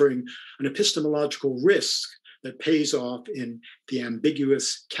 proffering an epistemological risk that pays off in the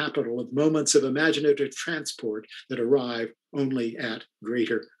ambiguous capital of moments of imaginative transport that arrive only at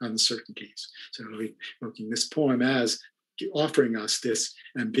greater uncertainties. So evoking this poem as offering us this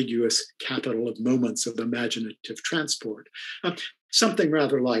ambiguous capital of moments of imaginative transport. Something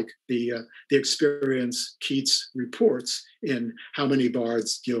rather like the experience Keats reports in How Many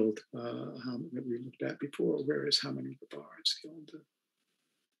Bards Gild, that we looked at before. Where is How Many Bards Gild?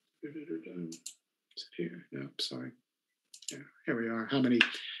 Is it here? No, sorry. Yeah, here we are. How many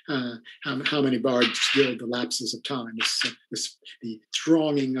bards gild the lapses of time? The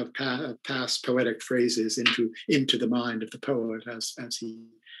thronging of past poetic phrases into the mind of the poet as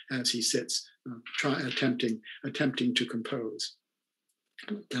he sits attempting to compose.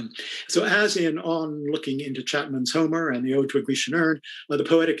 So as in On Looking into Chapman's Homer and the Ode to a Grecian Urn, the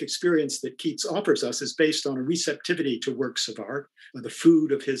poetic experience that Keats offers us is based on a receptivity to works of art, the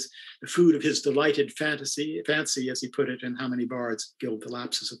food of his delighted fancy, as he put it in How Many Bards Gild the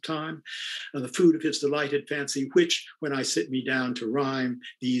Lapses of Time, the food of his delighted fancy, which, when I sit me down to rhyme,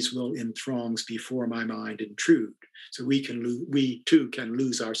 these will in throngs before my mind intrude. So we too can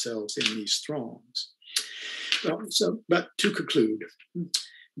lose ourselves in these throngs. Well, but to conclude,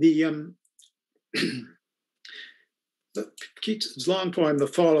 Keats' long poem, The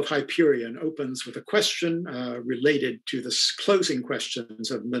Fall of Hyperion, opens with a question related to the closing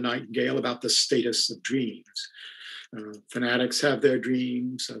questions of the Nightingale about the status of dreams. Fanatics have their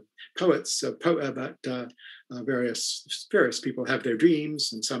dreams, poets, various people have their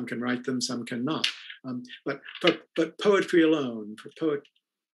dreams, and some can write them, some cannot. But poetry alone,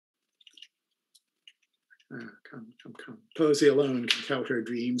 Poesy alone can tell her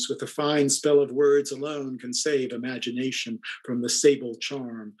dreams. With a fine spell of words alone can save imagination from the sable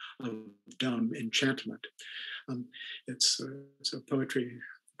charm of dumb enchantment. So poetry.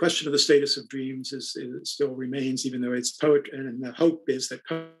 Question of the status of dreams still remains, even though it's poetry, and the hope is that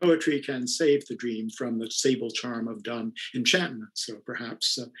poetry can save the dream from the sable charm of dumb enchantment. So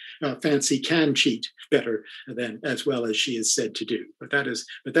perhaps fancy can cheat better than as well as she is said to do. But that is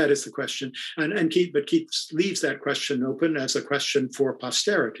the question. And Keats leaves that question open as a question for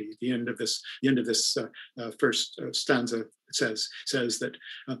posterity. The end of this first stanza says that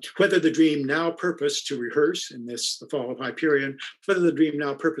whether the dream now purposed to rehearse in this, The Fall of Hyperion, whether the dream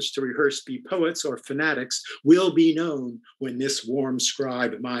now purposed to rehearse be poets or fanatics will be known when this warm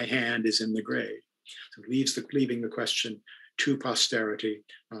scribe, my hand, is in the grave. So leaving the question to posterity.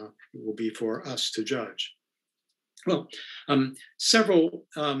 It will be for us to judge. Well, several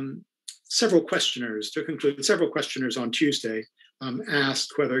questioners, to conclude, several questioners on Tuesday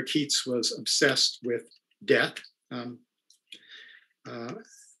asked whether Keats was obsessed with death.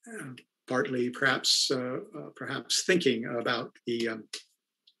 Partly perhaps thinking about the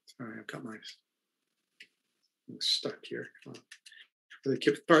sorry, I've got my stuck here.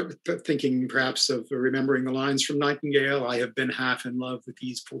 Thinking perhaps of remembering the lines from Nightingale, I have been half in love with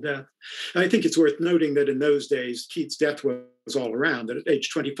easeful death. And I think it's worth noting that in those days, Keats' death was all around, that at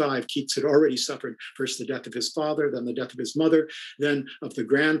age 25, Keats had already suffered first the death of his father, then the death of his mother, then of the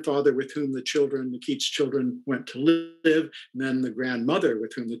grandfather with whom the Keats children went to live, and then the grandmother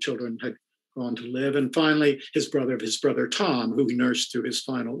with whom the children had gone to live, and finally his brother Tom, who he nursed through his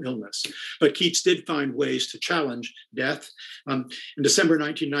final illness. But Keats did find ways to challenge death. In December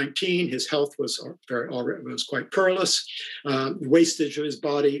 1919, his health was quite perilous, wastage of his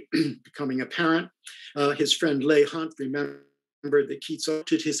body becoming apparent. His friend Leigh Hunt remembered that Keats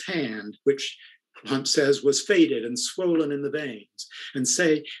altered his hand, which Hunt says, was faded and swollen in the veins, and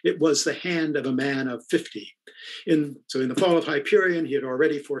say it was the hand of a man of 50. So in the fall of Hyperion, he had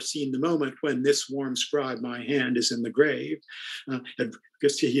already foreseen the moment when this warm scribe, my hand, is in the grave.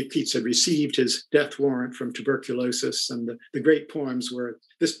 Keats had received his death warrant from tuberculosis, and the great poems were at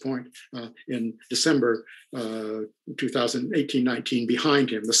this point in December 1819 behind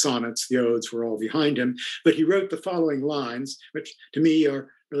him. The sonnets, the odes were all behind him, but he wrote the following lines, which to me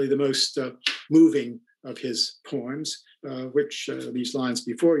are really the most moving of his poems, which these lines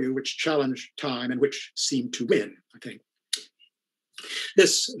before you, which challenge time and which seem to win, I think.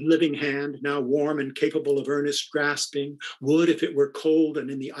 This living hand, now warm and capable of earnest grasping, would, if it were cold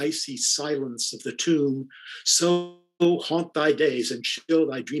and in the icy silence of the tomb, so haunt thy days and chill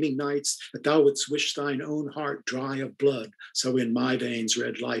thy dreaming nights, that thou wouldst wish thine own heart dry of blood, so in my veins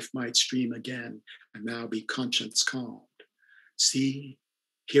red life might stream again, and thou be conscience calmed. See,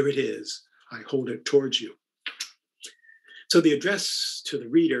 here it is, I hold it towards you. So the address to the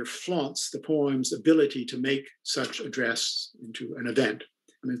reader flaunts the poem's ability to make such address into an event.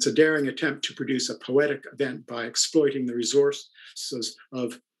 I mean, it's a daring attempt to produce a poetic event by exploiting the resources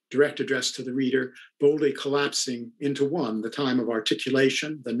of direct address to the reader, boldly collapsing into one, the time of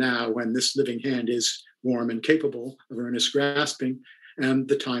articulation, the now when this living hand is warm and capable of earnest grasping, and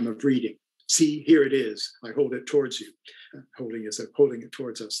the time of reading. See, here it is, I hold it towards you. Holding it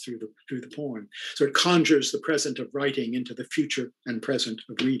towards us through the poem. So it conjures the present of writing into the future and present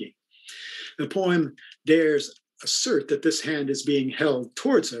of reading. The poem dares assert that this hand is being held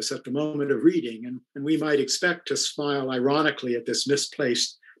towards us at the moment of reading, and we might expect to smile ironically at this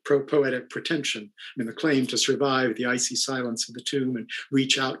misplaced poetic pretension. I mean, the claim to survive the icy silence of the tomb and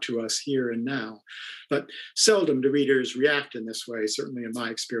reach out to us here and now. But seldom do readers react in this way, certainly in my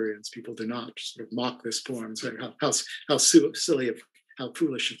experience. People do not sort of mock this poem, saying how silly, how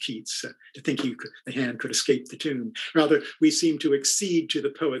foolish of Keats to think the hand could escape the tomb. Rather, we seem to accede to the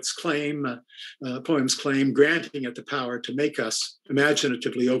poem's claim, granting it the power to make us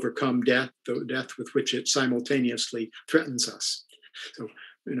imaginatively overcome death, the death with which it simultaneously threatens us. So,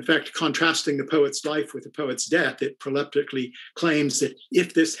 in effect, contrasting the poet's life with the poet's death, it proleptically claims that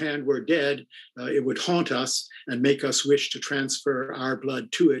if this hand were dead, it would haunt us and make us wish to transfer our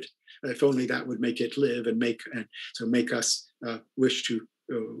blood to it, if only that would make it live and make us wish to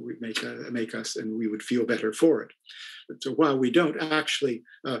make us, and we would feel better for it. So while we don't actually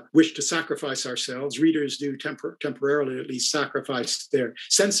wish to sacrifice ourselves, readers do temporarily at least sacrifice their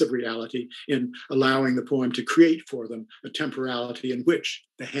sense of reality in allowing the poem to create for them a temporality in which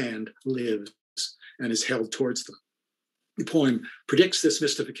the hand lives and is held towards them. The poem predicts this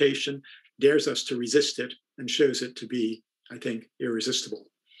mystification, dares us to resist it, and shows it to be, I think, irresistible.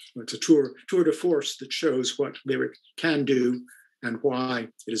 It's a tour de force that shows what lyric can do and why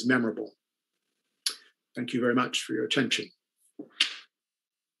it is memorable. Thank you very much for your attention.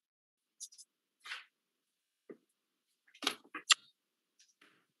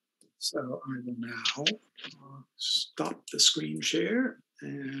 So I will now stop the screen share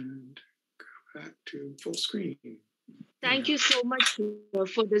and go back to full screen. Thank you so much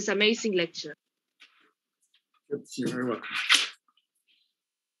for this amazing lecture. You're very welcome.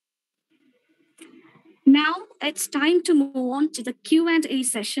 Now it's time to move on to the Q&A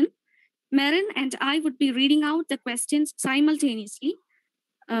session. Marin and I would be reading out the questions simultaneously.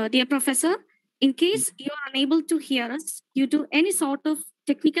 Dear Professor, in case you are unable to hear us due to any sort of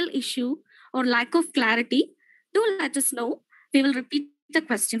technical issue or lack of clarity, do let us know. We will repeat the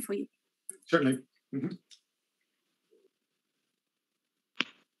question for you. Certainly. Mm-hmm.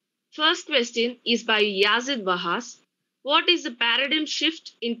 First question is by Yazid Wahas. What is the paradigm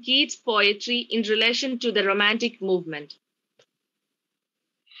shift in Keats' poetry in relation to the Romantic movement?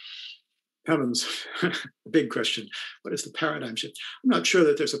 Heavens, a big question. What is the paradigm shift? I'm not sure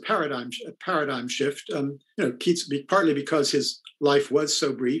that there's a paradigm shift. Keats, partly because his life was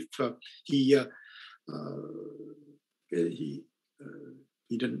so brief, he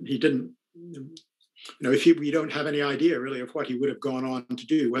didn't. We don't have any idea really of what he would have gone on to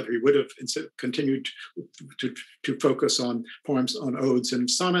do, whether he would have continued to focus on poems, on odes and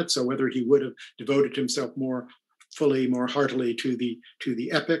sonnets, or whether he would have devoted himself more fully, more heartily to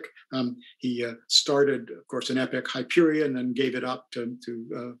the epic. He started, of course, an epic, Hyperion, and gave it up to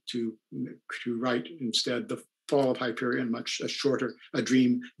write instead the Fall of Hyperion, much shorter, a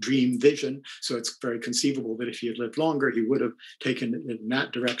dream vision. So it's very conceivable that if he had lived longer, he would have taken it in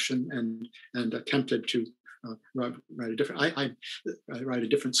that direction and attempted to write a different. I write a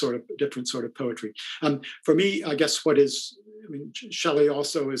different sort of poetry. For me, I guess Shelley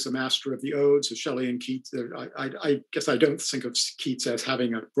also is a master of the odes. So Shelley and Keats. I guess I don't think of Keats as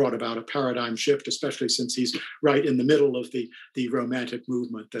having brought about a paradigm shift, especially since he's right in the middle of the Romantic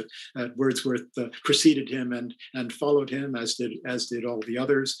movement. That Wordsworth preceded him and followed him, as did all the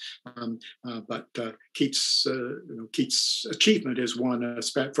others. But Keats' achievement is one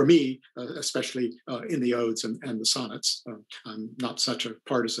for me, especially in the odes and the sonnets. I'm not such a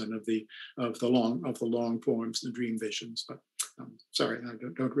partisan of the long poems, the dream visions. But sorry, I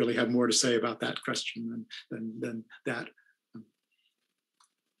don't really have more to say about that question than that.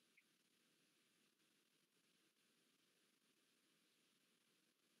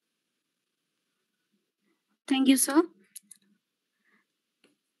 Thank you, sir.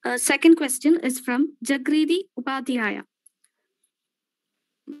 Second question is from Jagridi Upadhyaya.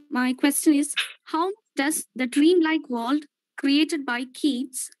 My question is, how does the dreamlike world created by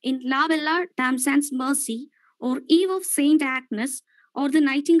Keats in La Bella Damsans Mercy, or Eve of Saint Agnes, or the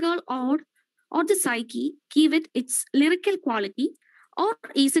Nightingale Ode, or the Psyche give it its lyrical quality, or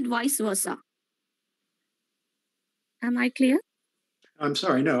is it vice versa? Am I clear? I'm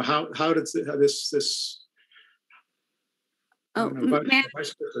sorry. No. How does this? Oh, no,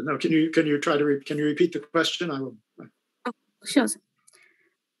 vice versa. No. Can you try to can you repeat the question? I will. Oh, sure. Sir.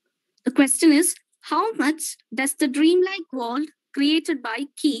 The question is, how much does the dreamlike world created by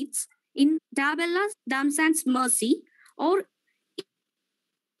Keats in La Bella Damsans Mercy, or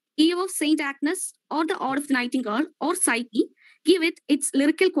Eve of Saint Agnes, or the Ode of the Nightingale, or Psyche give it its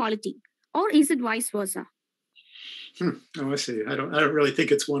lyrical quality, or is it vice versa? Oh, I see. I don't really think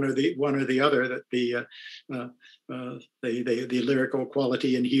it's one or the other. That the lyrical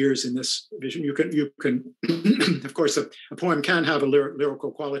quality inheres in this vision. You can of course a poem can have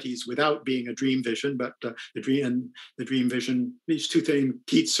lyrical qualities without being a dream vision, but the dream vision, these two things,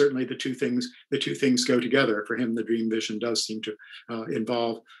 Keats certainly the two things go together. For him, the dream vision does seem to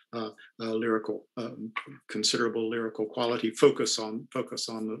involve considerable lyrical quality. Focus on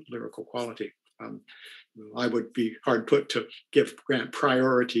the lyrical quality. I would be hard put to grant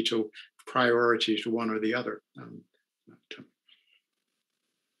priority to one or the other.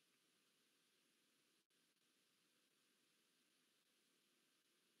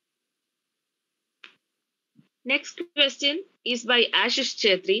 Next question is by Ashish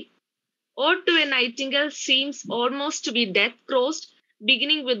Chetri. Ode to a Nightingale seems almost to be death-crossed,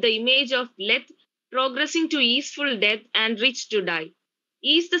 beginning with the image of Lethe progressing to easeful death and rich to die.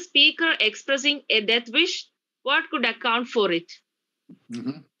 Is the speaker expressing a death wish? What could account for it?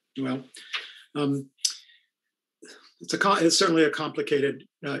 Mm-hmm. Well, it's certainly a complicated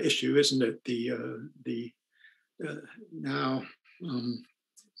issue, isn't it? The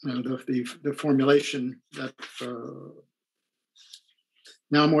formulation that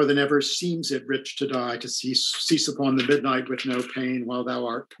now more than ever seems it rich to die, to cease upon the midnight with no pain, while thou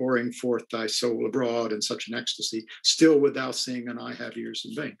art pouring forth thy soul abroad in such an ecstasy. Still would thou sing, and I have ears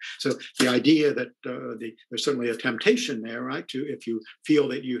in vain. So the idea that there's certainly a temptation there, right? To, if you feel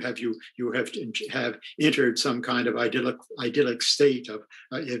that you have entered some kind of idyllic state of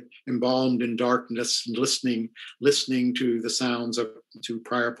embalmed in darkness, and listening to the sounds to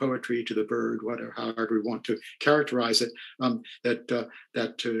prior poetry, to the bird, however we want to characterize it, and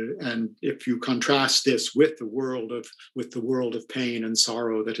if you contrast this with the world of pain and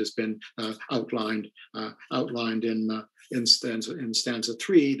sorrow that has been outlined in stanza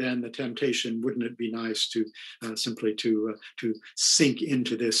 3, then the temptation, wouldn't it be nice to simply to sink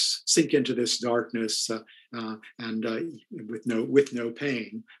into this darkness and with no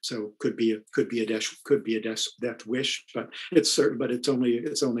pain. So could be a death wish, but it's only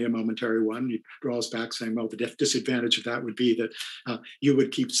a momentary one. He draws back saying, well, the disadvantage of that would be that you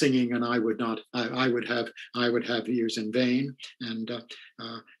would keep singing and I would not. I would have ears in vain, and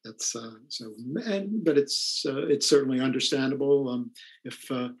that's so. But it's certainly understandable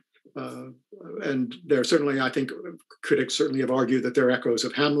and there certainly, I think, critics certainly have argued that there are echoes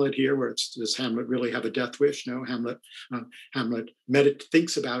of Hamlet here, where does Hamlet really have a death wish? No, Hamlet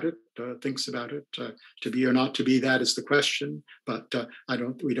thinks about it. To be or not to be, that is the question. But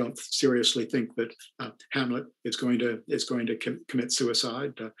we don't seriously think that Hamlet is going to commit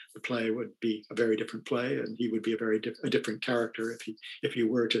suicide. The play would be a very different play, and he would be a different character if he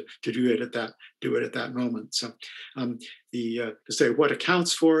were to do it at that moment. So to say what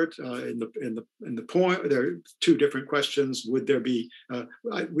accounts for it in the poem, there are two different questions. Would there be?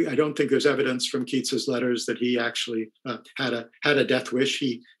 I don't think there's evidence from Keats's letters that he actually had a death wish.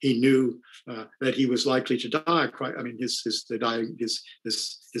 He knew that he was likely to die.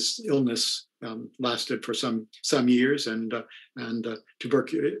 His illness lasted for some years, and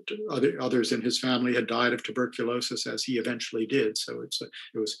others in his family had died of tuberculosis, as he eventually did. So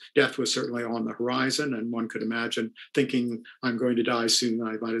death was certainly on the horizon, and one could imagine thinking, I'm going to die soon,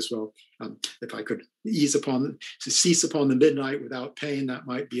 I might as well, if I could cease upon the midnight without pain, that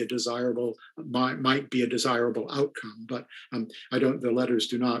might be a desirable outcome. But the letters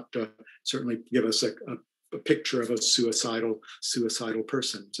do not certainly give us a picture of a suicidal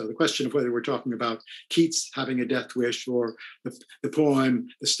person. So the question of whether we're talking about Keats having a death wish, or the poem,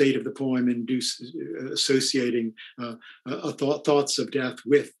 the state of the poem associating thoughts of death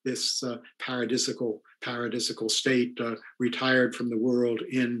with this paradisical state, retired from the world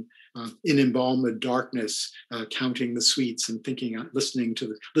in embalmed darkness, counting the sweets and thinking, listening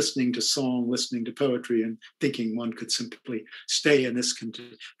to song, listening to poetry, and thinking one could simply stay in this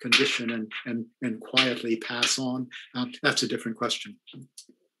condition and quietly pass on. That's a different question.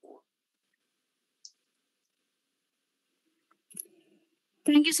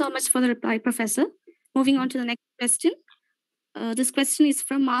 Thank you so much for the reply, Professor. Moving on to the next question. This question is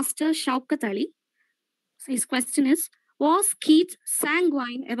from Master Shaukat Ali. So his question is, was Keats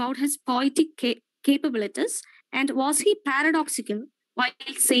sanguine about his poetic capabilities, and was he paradoxical while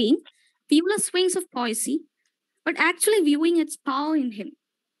saying viewless swings of poesy, but actually viewing its power in him?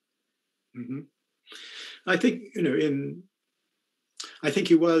 Mm-hmm. I think, I think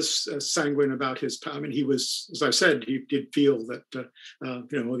he was sanguine about his power. I mean, he was, as I said, he did feel that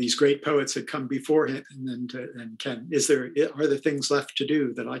these great poets had come before him, and are there things left to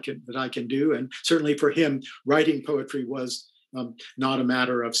do that I can do? And certainly for him, writing poetry was not a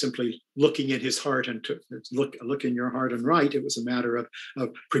matter of simply looking in his heart and to look in your heart and write. It was a matter of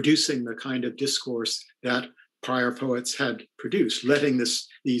producing the kind of discourse that prior poets had produced, letting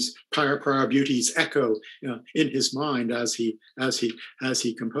these prior beauties echo in his mind as he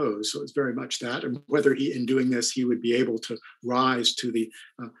composed. So it was very much that, and whether in doing this he would be able to rise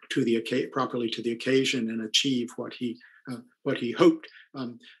properly to the occasion and achieve what he hoped.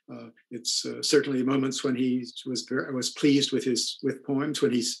 It's certainly moments when he was pleased with poems.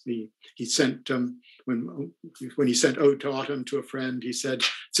 When he sent when he sent Ode to Autumn to a friend, he said,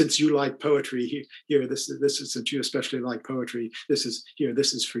 "Since you like poetry, here this is, since you especially like poetry, this is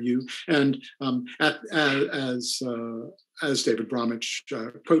for you." And as David Bromwich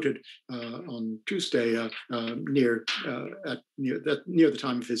quoted on Tuesday, near the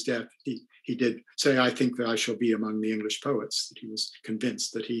time of his death, he did say, "I think that I shall be among the English poets." That he was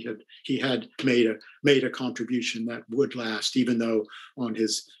convinced that he had made a contribution that would last, even though on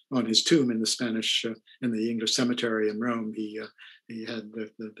his tomb in the English cemetery in Rome, he had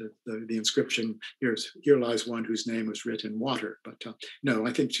the inscription, "Here lies one whose name was written in water." But no,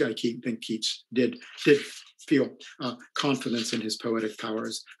 I think Keats did feel confidence in his poetic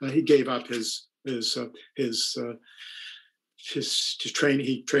powers. He gave up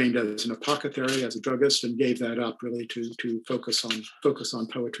he trained as an apothecary, as a druggist, and gave that up really to focus on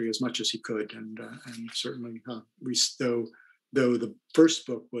poetry as much as he could. And certainly, though the first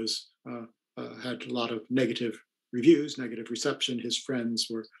book had a lot of negative reviews, negative reception, his friends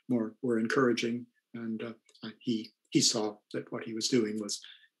were encouraging, and he saw that what he was doing was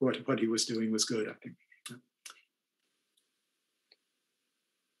good, I think.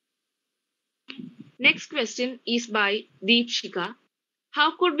 Next question is by Deepshika.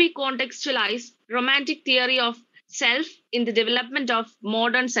 How could we contextualize romantic theory of self in the development of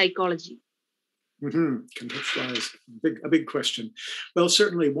modern psychology? Mm-hmm. Contextualize, a big question. Well,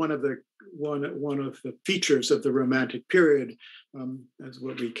 certainly one of the features of the Romantic period, as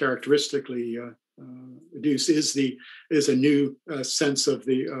what we characteristically deduce, is a new sense of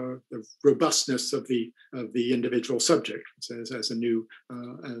the robustness of the individual subject, as an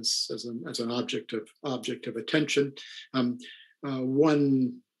object of attention.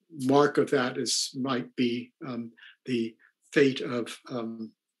 One mark of that might be the fate of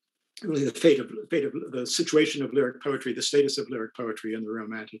the situation of lyric poetry, the status of lyric poetry in the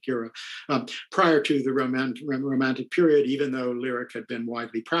Romantic era. Prior to the Romantic period, even though lyric had been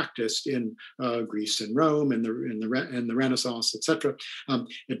widely practiced in Greece and Rome and the Renaissance, etc.,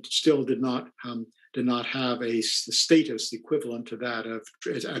 it still did not have a status equivalent to that of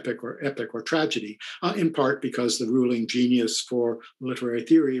epic or tragedy, in part because the ruling genius for literary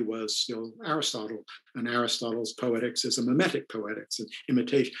theory was still Aristotle, and Aristotle's poetics is a mimetic poetics, an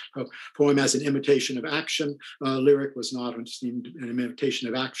imitation poem as an imitation of action. Lyric was not an imitation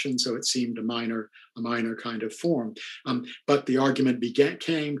of action, so it seemed a minor kind of form. But the argument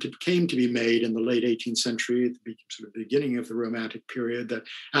came to be made in the late 18th century, at the beginning of the Romantic period, that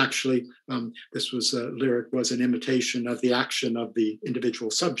actually this was lyric was an imitation of the action of the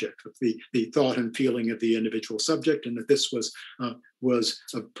individual subject, of the thought and feeling of the individual subject, and that this was a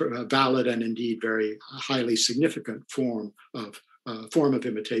valid and indeed very highly significant form of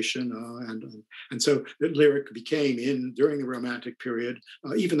imitation, and so the lyric became during the Romantic period,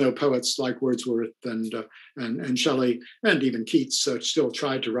 even though poets like Wordsworth and Shelley and even Keats still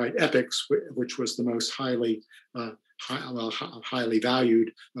tried to write epics, which was the most highly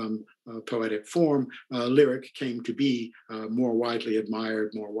valued poetic form. Lyric came to be more widely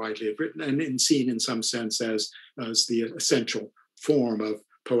admired, more widely written, and seen in some sense as the essential form of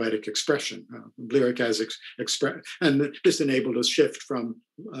poetic expression. Lyric as and this enabled a shift from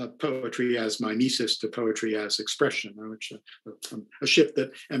poetry as mimesis to poetry as expression, which a shift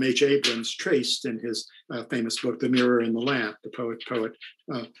that M.H. Abrams traced in his famous book, The Mirror and the Lamp, the poet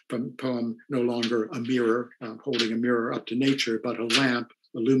from poem no longer a mirror, holding a mirror up to nature, but a lamp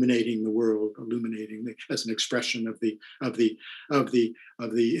illuminating the world, as an expression of the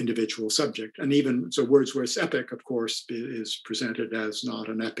individual subject. And even so, Wordsworth's epic, of course, is presented as not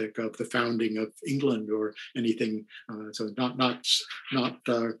an epic of the founding of England or anything, so not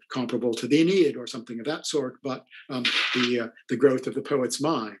comparable to the Aeneid or something of that sort, but the growth of the poet's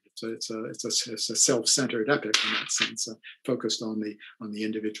mind. So it's a self-centered epic in that sense, focused on the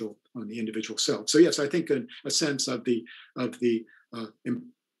individual self. So yes, I think a sense of the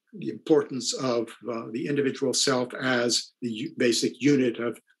importance of the individual self as the basic unit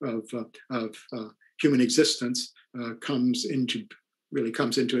of human existence comes into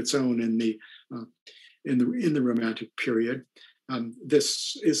its own in the Romantic period.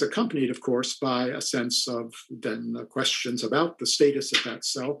 This is accompanied, of course, by a sense of then questions about the status of that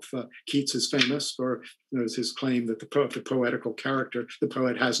self. Keats is famous for his claim that the poetical character, the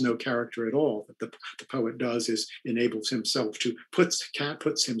poet has no character at all. That the poet does is enables himself to puts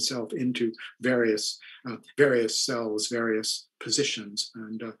himself into various selves, various positions,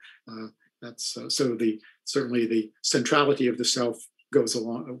 and that's certainly the centrality of the self goes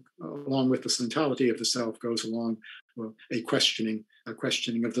along with the centrality of the self goes along a questioning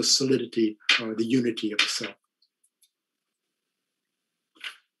of the solidity or the unity of the self.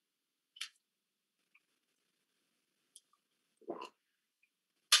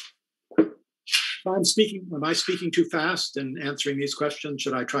 Am I speaking too fast in answering these questions?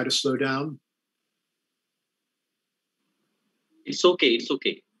 Should I try to slow down? It's okay.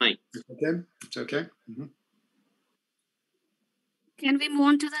 Fine. It's okay. Mm-hmm. Can we move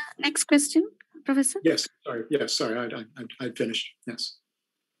on to the next question, Professor? Yes, sorry. I'd finished. Yes.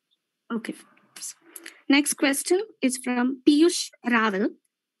 Okay. Next question is from Piyush Raval.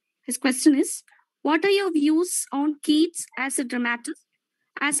 His question is, what are your views on Keats as a dramatist?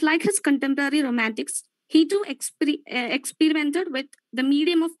 As like his contemporary romantics, he too experimented with the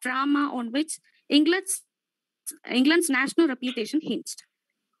medium of drama on which England's national reputation hinged.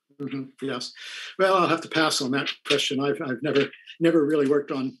 Mm-hmm. Yes. Well, I'll have to pass on that question. I've never really worked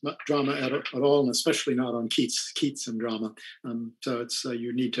on drama at all, and especially not on Keats and drama. So it's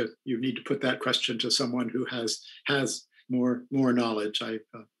you need to put that question to someone who has more knowledge.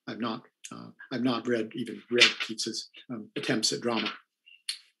 I've not read Keats's attempts at drama.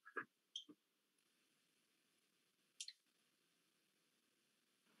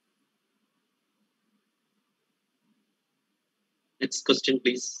 Next question,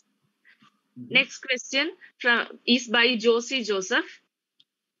 please. Next question is by Josie Joseph.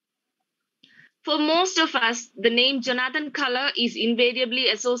 For most of us, the name Jonathan Culler is invariably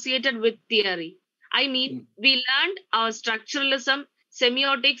associated with theory. I mean, we learned our structuralism,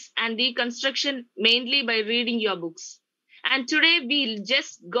 semiotics, and deconstruction mainly by reading your books. And today we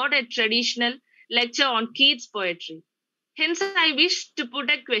just got a traditional lecture on Keats' poetry. Hence, I wish to put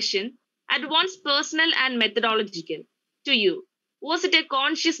a question, at once personal and methodological, to you. Was it a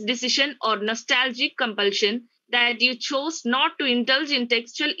conscious decision or nostalgic compulsion that you chose not to indulge in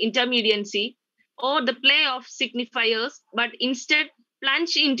textual intermediacy or the play of signifiers, but instead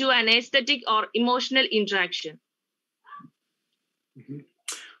plunge into an aesthetic or emotional interaction? Mm-hmm.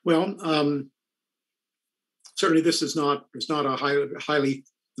 Well, certainly this is not a very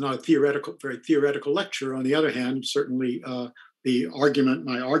theoretical lecture. On the other hand, certainly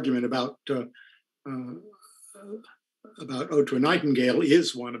my argument about Ode to a Nightingale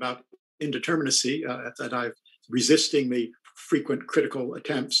is one about indeterminacy, that I'm resisting the frequent critical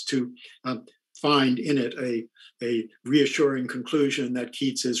attempts to find in it a reassuring conclusion that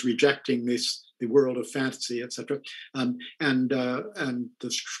Keats is rejecting the world of fantasy, etc. And the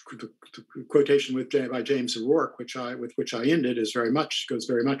quotation by James O'Rourke, with which I ended, goes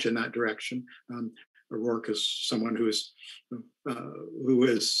very much in that direction. O'Rourke is someone who is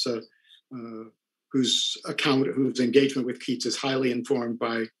whose engagement with Keats is highly informed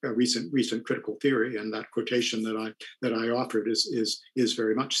by recent critical theory, and that quotation that I offered is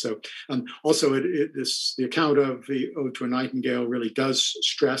very much so. Also, the account of the Ode to a Nightingale really does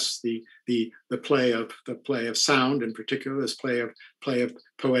stress the play of sound, in particular, this play of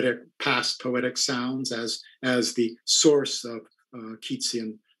past poetic sounds as the source of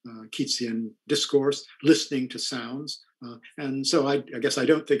Keatsian discourse, listening to sounds. And so I guess I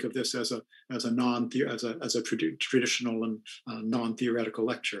don't think of this as a traditional and non-theoretical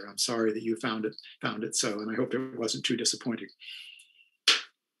lecture. I'm sorry that you found it so, and I hope it wasn't too disappointing.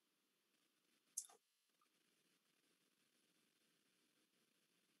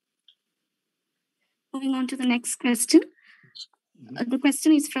 Moving on to the next question. The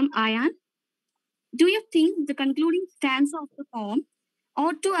question is from Ayan. Do you think the concluding stanza of the poem,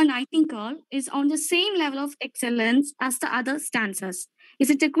 Ode to a Nightingale, is on the same level of excellence as the other stanzas? Is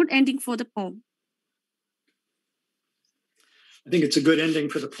it a good ending for the poem? I think it's a good ending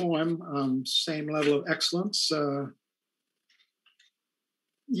for the poem. Same level of excellence.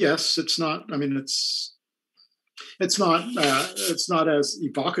 Yes, it's not. I mean, it's not as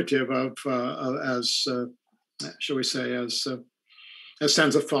evocative of as shall we say as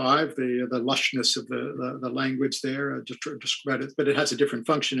stanza 5, the lushness of the language there, but it has a different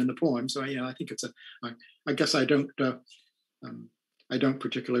function in the poem. So yeah, I think it's I guess I don't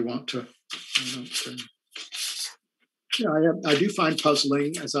particularly want to. I do find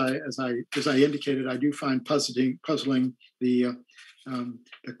puzzling, as I indicated, I do find puzzling the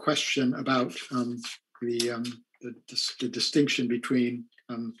question about the distinction between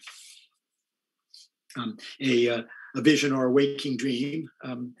a vision or a waking dream,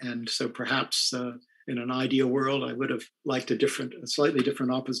 and so perhaps in an ideal world, I would have liked a slightly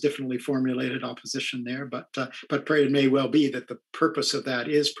differently formulated opposition there. But it may well be that the purpose of that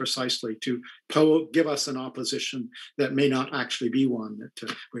is precisely to give us an opposition that may not actually be one.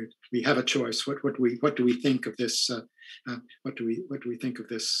 That we have a choice. What do we think of this? What do we think of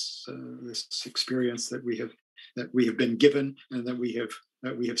this experience that we have been given, and that we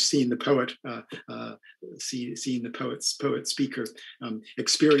have seen the poet, seen the poet speaker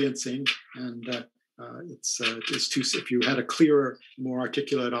experiencing, and it's if you had a clearer, more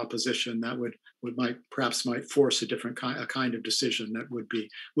articulate opposition, that might force a different kind of decision that would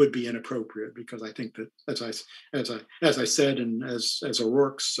be inappropriate, because I think that as I said, and as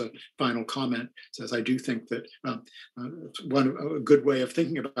O'Rourke's final comment says, I do think that a good way of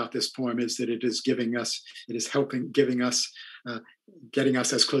thinking about this poem is that it is getting us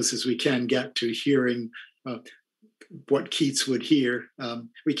as close as we can get to hearing what Keats would hear.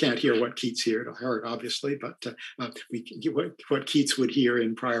 We can't hear what Keats heard, obviously, but what Keats would hear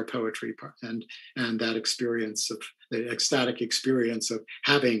in prior poetry, and that experience of the ecstatic experience of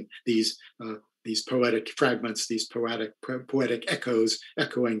having these poetic fragments, these poetic echoes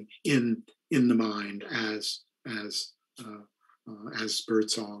echoing in the mind as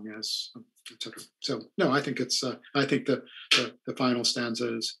birdsong, as etc. So no, I think the final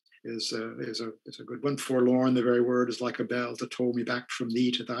stanza is a good one. Forlorn, the very word is like a bell to toll me back from thee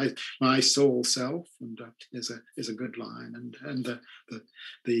to my soul self, and is a good line. And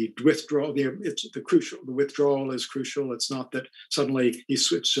the withdrawal, the withdrawal is crucial. It's not that suddenly he's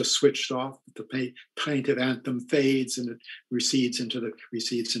just switched off. The plaintive anthem fades and it recedes into the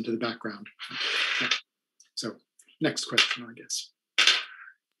background. So next question, I guess.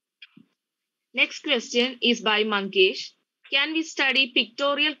 Next question is by Mangesh. Can we study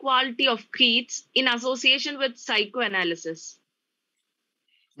pictorial quality of Keats in association with psychoanalysis?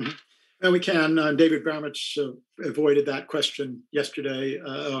 Mm-hmm. Well, we can. David Bramich avoided that question yesterday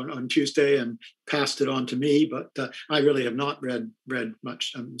on Tuesday and passed it on to me, but I really have not read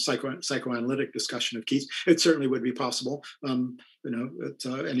much psychoanalytic discussion of Keats. It certainly would be possible.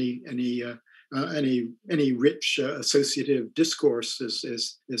 Any rich associative discourse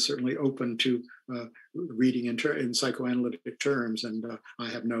is certainly open to reading in psychoanalytic terms, and I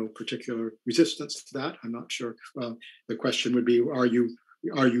have no particular resistance to that. I'm not sure. The question would be: Are you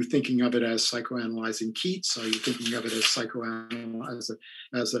thinking of it as psychoanalyzing Keats? Are you thinking of it as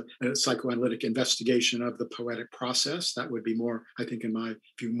a psychoanalytic investigation of the poetic process? That would be more, I think, in my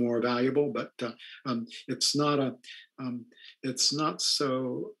view, more valuable. But it's not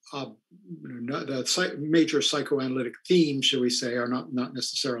so. The major psychoanalytic themes, shall we say, are not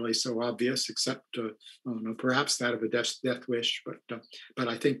necessarily so obvious, except perhaps that of a death wish. But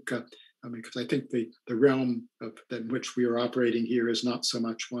I think. Because I think the realm in which we are operating here is not so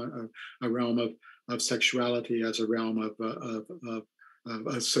much a realm of sexuality as a realm of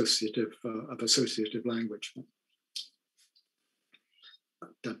associative language.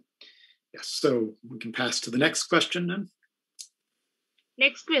 Yes, so we can pass to the next question then.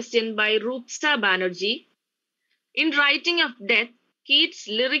 Next question by Rupsa Banerjee. In Writing of Death, Keats'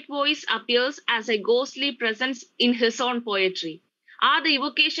 lyric voice appears as a ghostly presence in his own poetry. Are the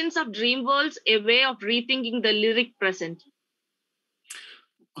evocations of dream worlds a way of rethinking the lyric present?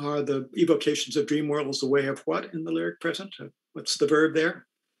 Are the evocations of dream worlds a way of what in the lyric present? What's the verb there?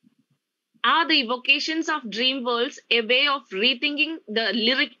 Are the evocations of dream worlds a way of rethinking the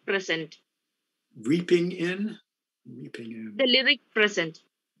lyric present? Reaping in? Reaping in. The lyric present.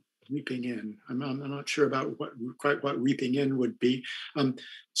 Reaping in. I'm not sure about quite what reaping in would be.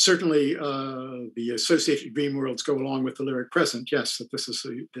 Certainly, the association of dream worlds go along with the lyric present. Yes, that this is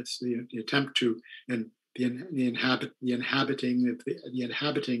the attempt to and the inhabiting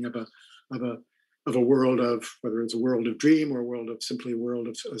of a world of, whether it's a world of dream or a world of simply a world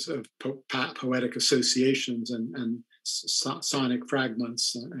of poetic associations and sonic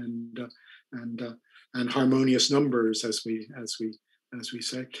fragments and harmonious numbers, as we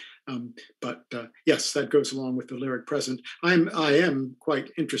say. But yes, that goes along with the lyric present. I am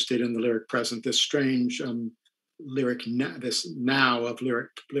quite interested in the lyric present, this strange this now of lyric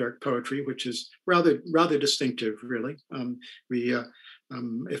poetry, which is rather distinctive, really.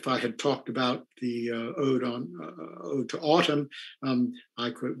 If I had talked about the Ode to Autumn,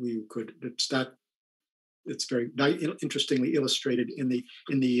 it's very interestingly illustrated in the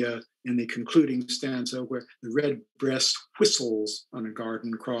concluding stanza, where the red breast whistles on a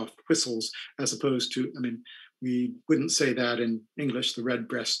garden croft, whistles, as opposed to, we wouldn't say that in English, the red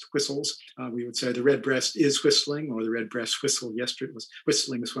breast whistles. We would say the red breast is whistling, or the red breast whistled yesterday. It was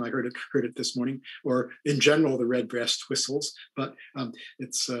whistling is when I heard it this morning, or in general, the red breast whistles. But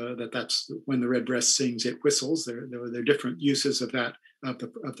it's that's when the red breast sings, it whistles. There are different uses of that, of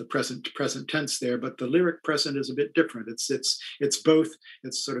the present tense there, but the lyric present is a bit different. It's both.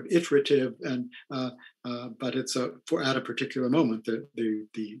 It's sort of iterative, and but it's at a particular moment.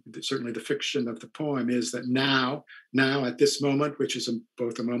 Certainly the fiction of the poem is that now at this moment, which is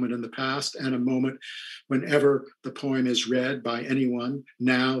both a moment in the past and a moment whenever the poem is read by anyone.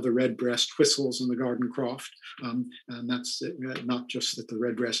 Now the red breast whistles in the garden croft, and that's not just that the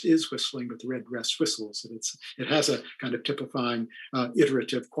red breast is whistling, but the red breast whistles. And it has a kind of typifying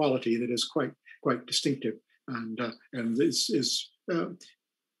iterative quality that is quite distinctive, and is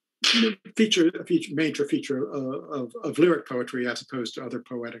major feature of lyric poetry, as opposed to other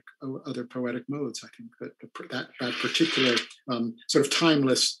poetic modes. I think that particular sort of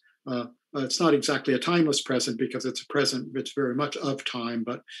timeless. It's not exactly a timeless present, because it's a present which very much of time,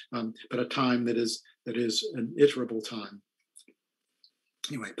 but a time that is an iterable time.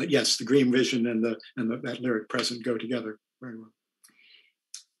 Anyway, but yes, the dream vision and that lyric present go together very well.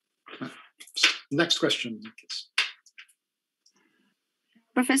 Next question.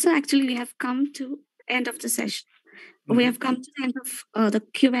 Professor, actually, we have come to end of the session. Mm-hmm. We have come to the end of the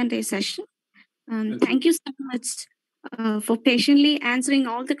Q&A session. Thank you so much for patiently answering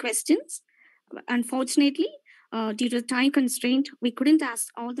all the questions. Unfortunately, due to time constraint, we couldn't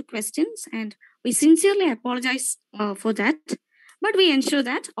ask all the questions, and we sincerely apologize for that. But we ensure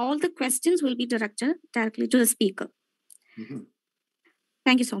that all the questions will be directed directly to the speaker. Mm-hmm.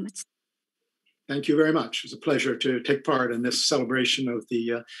 Thank you so much. Thank you very much. It's a pleasure to take part in this celebration of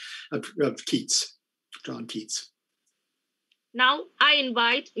of Keats, John Keats. Now I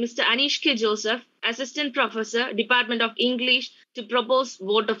invite Mr. Anish K. Joseph, Assistant Professor, Department of English, to propose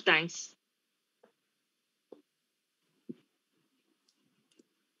vote of thanks.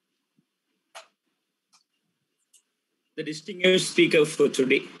 The distinguished speaker for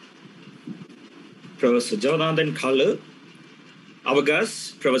today, Professor Jonathan Culler, our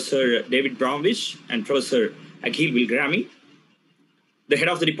guests, Professor David Bromwich and Professor Akhil Vilgrami, the head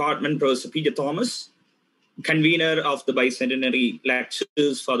of the department, Professor P.J. Thomas, convener of the Bicentenary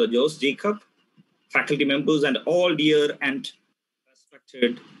Lectures, Father Jose Jacob, faculty members, and all dear and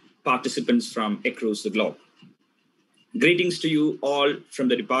respected participants from across the globe. Greetings to you all from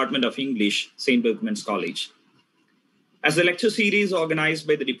the Department of English, St. Berchmans College. As the lecture series organized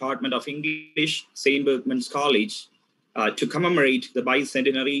by the Department of English, St. Berchmans College, to commemorate the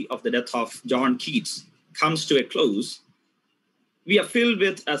bicentenary of the death of John Keats comes to a close, we are filled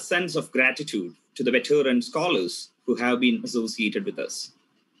with a sense of gratitude to the veteran scholars who have been associated with us.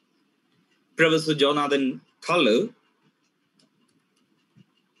 Professor Jonathan Culler,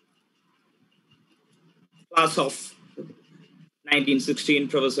 class of 1916,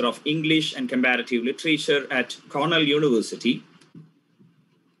 Professor of English and Comparative Literature at Cornell University,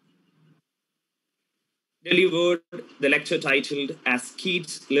 delivered the lecture titled as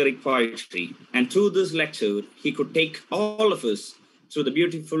Keats' Lyric Poetry. And through this lecture, he could take all of us through the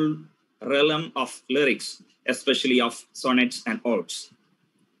beautiful realm of lyrics, especially of sonnets and odes.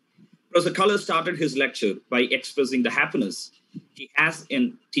 Professor Culler started his lecture by expressing the happiness he has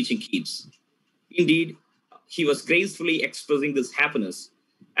in teaching Keats. Indeed, he was gracefully expressing this happiness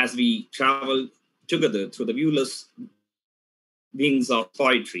as we travel together through the viewless wings of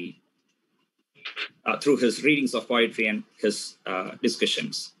poetry, through his readings of poetry and his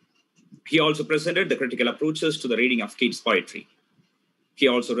discussions. He also presented the critical approaches to the reading of Keats' poetry. He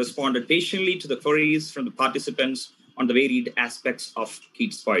also responded patiently to the queries from the participants on the varied aspects of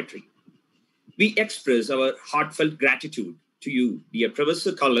Keats' poetry. We express our heartfelt gratitude to you, dear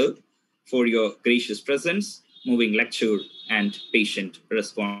Professor Culler, for your gracious presence, moving lecture, and patient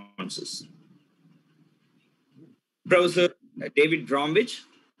responses. Professor David Bromwich,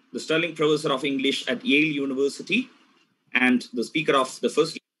 the Sterling Professor of English at Yale University and the Speaker of the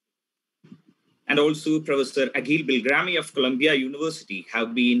first, and also Professor Akhil Bilgrami of Columbia University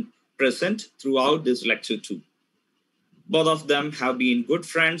have been present throughout this lecture too. Both of them have been good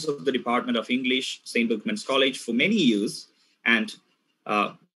friends of the Department of English, St. Berchmans College for many years, and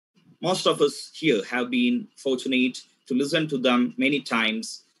most of us here have been fortunate to listen to them many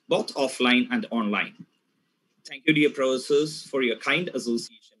times, both offline and online. Thank you, dear professors, for your kind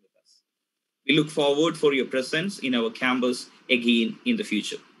association with us. We look forward for your presence in our campus again in the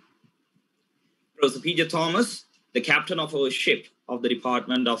future. Professor P.J. Thomas, the captain of our ship of the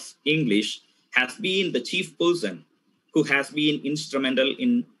Department of English, has been the chief person who has been instrumental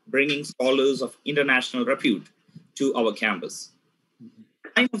in bringing scholars of international repute to our campus. The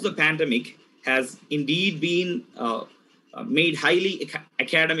time of the pandemic has indeed been made highly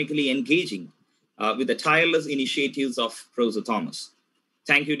academically engaging with the tireless initiatives of Professor Thomas.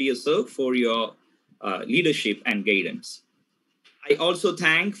 Thank you, dear sir, for your leadership and guidance. I also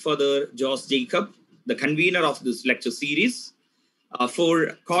thank Father Josh Jacob, the convener of this lecture series,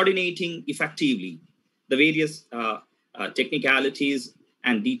 for coordinating effectively the various technicalities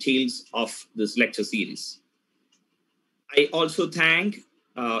and details of this lecture series. I also thank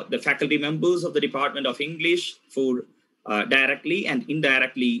the faculty members of the Department of English for directly and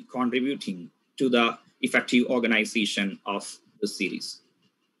indirectly contributing to the effective organization of the series.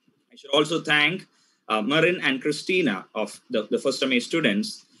 I should also thank Marin and Christina of the first MA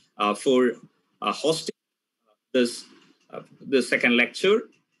students for hosting this second lecture.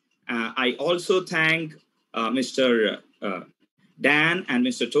 I also thank Mr. Dan and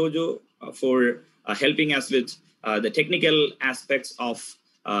Mr. Tojo for helping us with the technical aspects of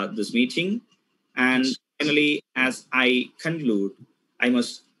this meeting. And finally, as I conclude, I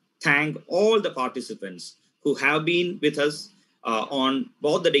must thank all the participants who have been with us on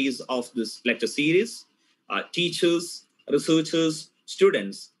both the days of this lecture series, teachers, researchers,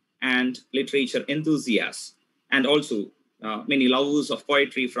 students, and literature enthusiasts, and also many lovers of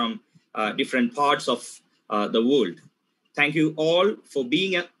poetry from different parts of the world. Thank you all for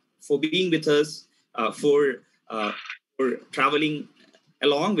being with us, for traveling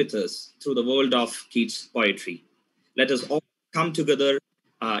along with us through the world of Keats' poetry. Let us all come together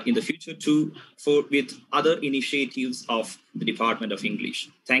in the future too with other initiatives of the Department of English.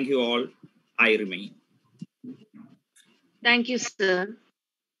 Thank you all. I remain. Thank you, sir.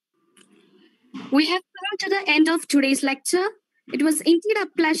 We have come to the end of today's lecture. It was indeed a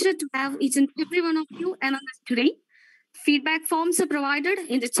pleasure to have each and every one of you among us today. Feedback forms are provided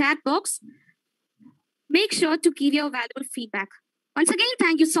in the chat box. Make sure to give your valuable feedback. Once again,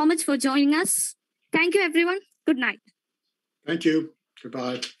 thank you so much for joining us. Thank you, everyone. Good night. Thank you.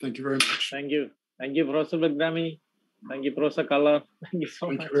 Goodbye. Thank you very much. Thank you. Thank you, Professor Bilgrami. Thank you, Professor Culler. Thank you so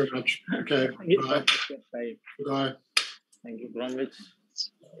much. Thank you very much. Okay. Thank you Bye. so much. Goodbye. Thank you, Bromwich.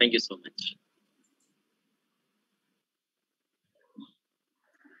 Thank you so much.